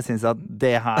gjør, og jeg synes at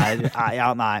det her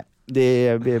er nei.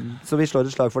 Så vi slår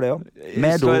et slag for det også.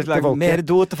 Mer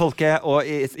do til folket, og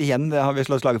igjen, det har vi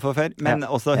slått slaget for før, men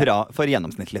også hurra for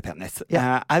gjennomsnittlig penis. Jeg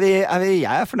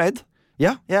er fornøyd.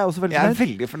 Ja, jeg er også veldig fornøyd. Jeg er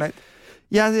veldig fornøyd.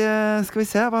 Skal vi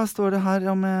se, hva står det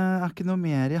her om? Er ikke noe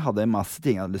mer? Jeg hadde masse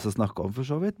ting jeg hadde lyst til å snakke om for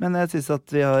så vidt, men jeg synes at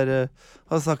vi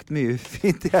har sagt mye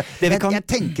fint. Jeg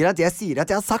tenker at jeg sier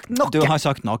at jeg har sagt nok. Du har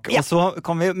sagt nok, og så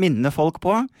kan vi minne folk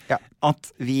på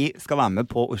at vi skal være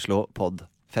med på Oslo Pod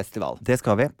Festival. Det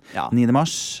skal vi. 9.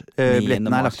 mars.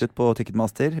 Billettene er lagt ut på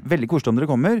Ticketmaster. Veldig koselig om dere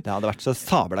kommer. Det hadde vært så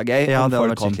sabla gøy. Ja, det hadde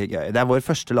vært skikkelig gøy. Det er vår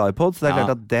første livepod, så det er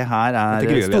klart at det her er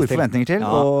store forventninger til,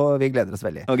 og vi gleder oss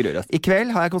veldig. I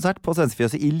kveld har jeg konsert på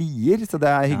Svenskefjøset i Lier, så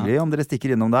det er hyggelig om dere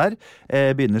stikker innom der.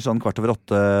 Begynner sånn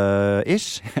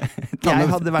 7:15-ish. Jeg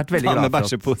hadde vært veldig glad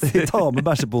for at ta med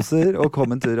bæsjeposer og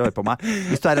kom en tur og hør på meg.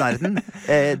 Hvis du er i nærheten.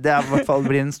 Det er i hvert fall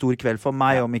blir en stor kveld for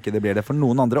meg, om ikke det blir det for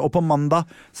noen andre. Og på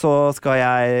mandag så skal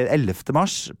jeg 11.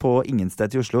 mars på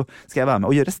Ingensted i Oslo skal jeg være med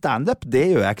og gjøre stand-up. Det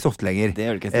gjør jeg ikke så ofte lenger.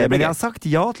 Men jeg har sagt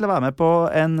ja til å være med på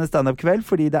en stand-up-kveld,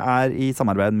 fordi det er i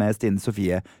samarbeid med Stine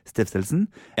Sofie Stiftelsen.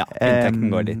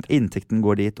 Inntekten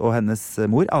går dit. Og hennes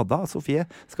mor, Ada Sofie,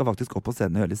 skal faktisk opp på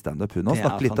scenen og gjøre litt stand-up. Hun og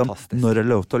snakke litt om når det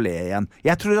er lov til å le igjen.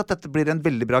 Jeg tror at dette blir en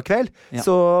veldig bra kveld,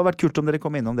 så det har vært kult om dere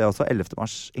kommer innom det også 11.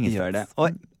 mars. Gjør det.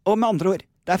 Og med andre ord,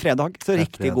 det er fredag, så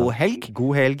riktig god helg.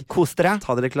 God helg. Kos dere.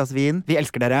 Ta dere et glass vin. Vi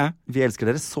elsker dere. Vi elsker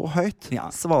dere så høyt.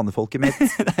 Svanefolket mitt.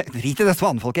 Drit i det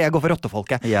svanefolket, jeg går for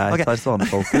rottefolket. Jeg tar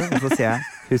svanefolket, og så sier jeg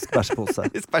husk bæsjepose.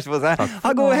 Husk bæsjepose. Ha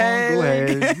god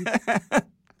helg!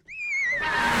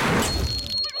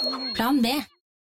 Plan B.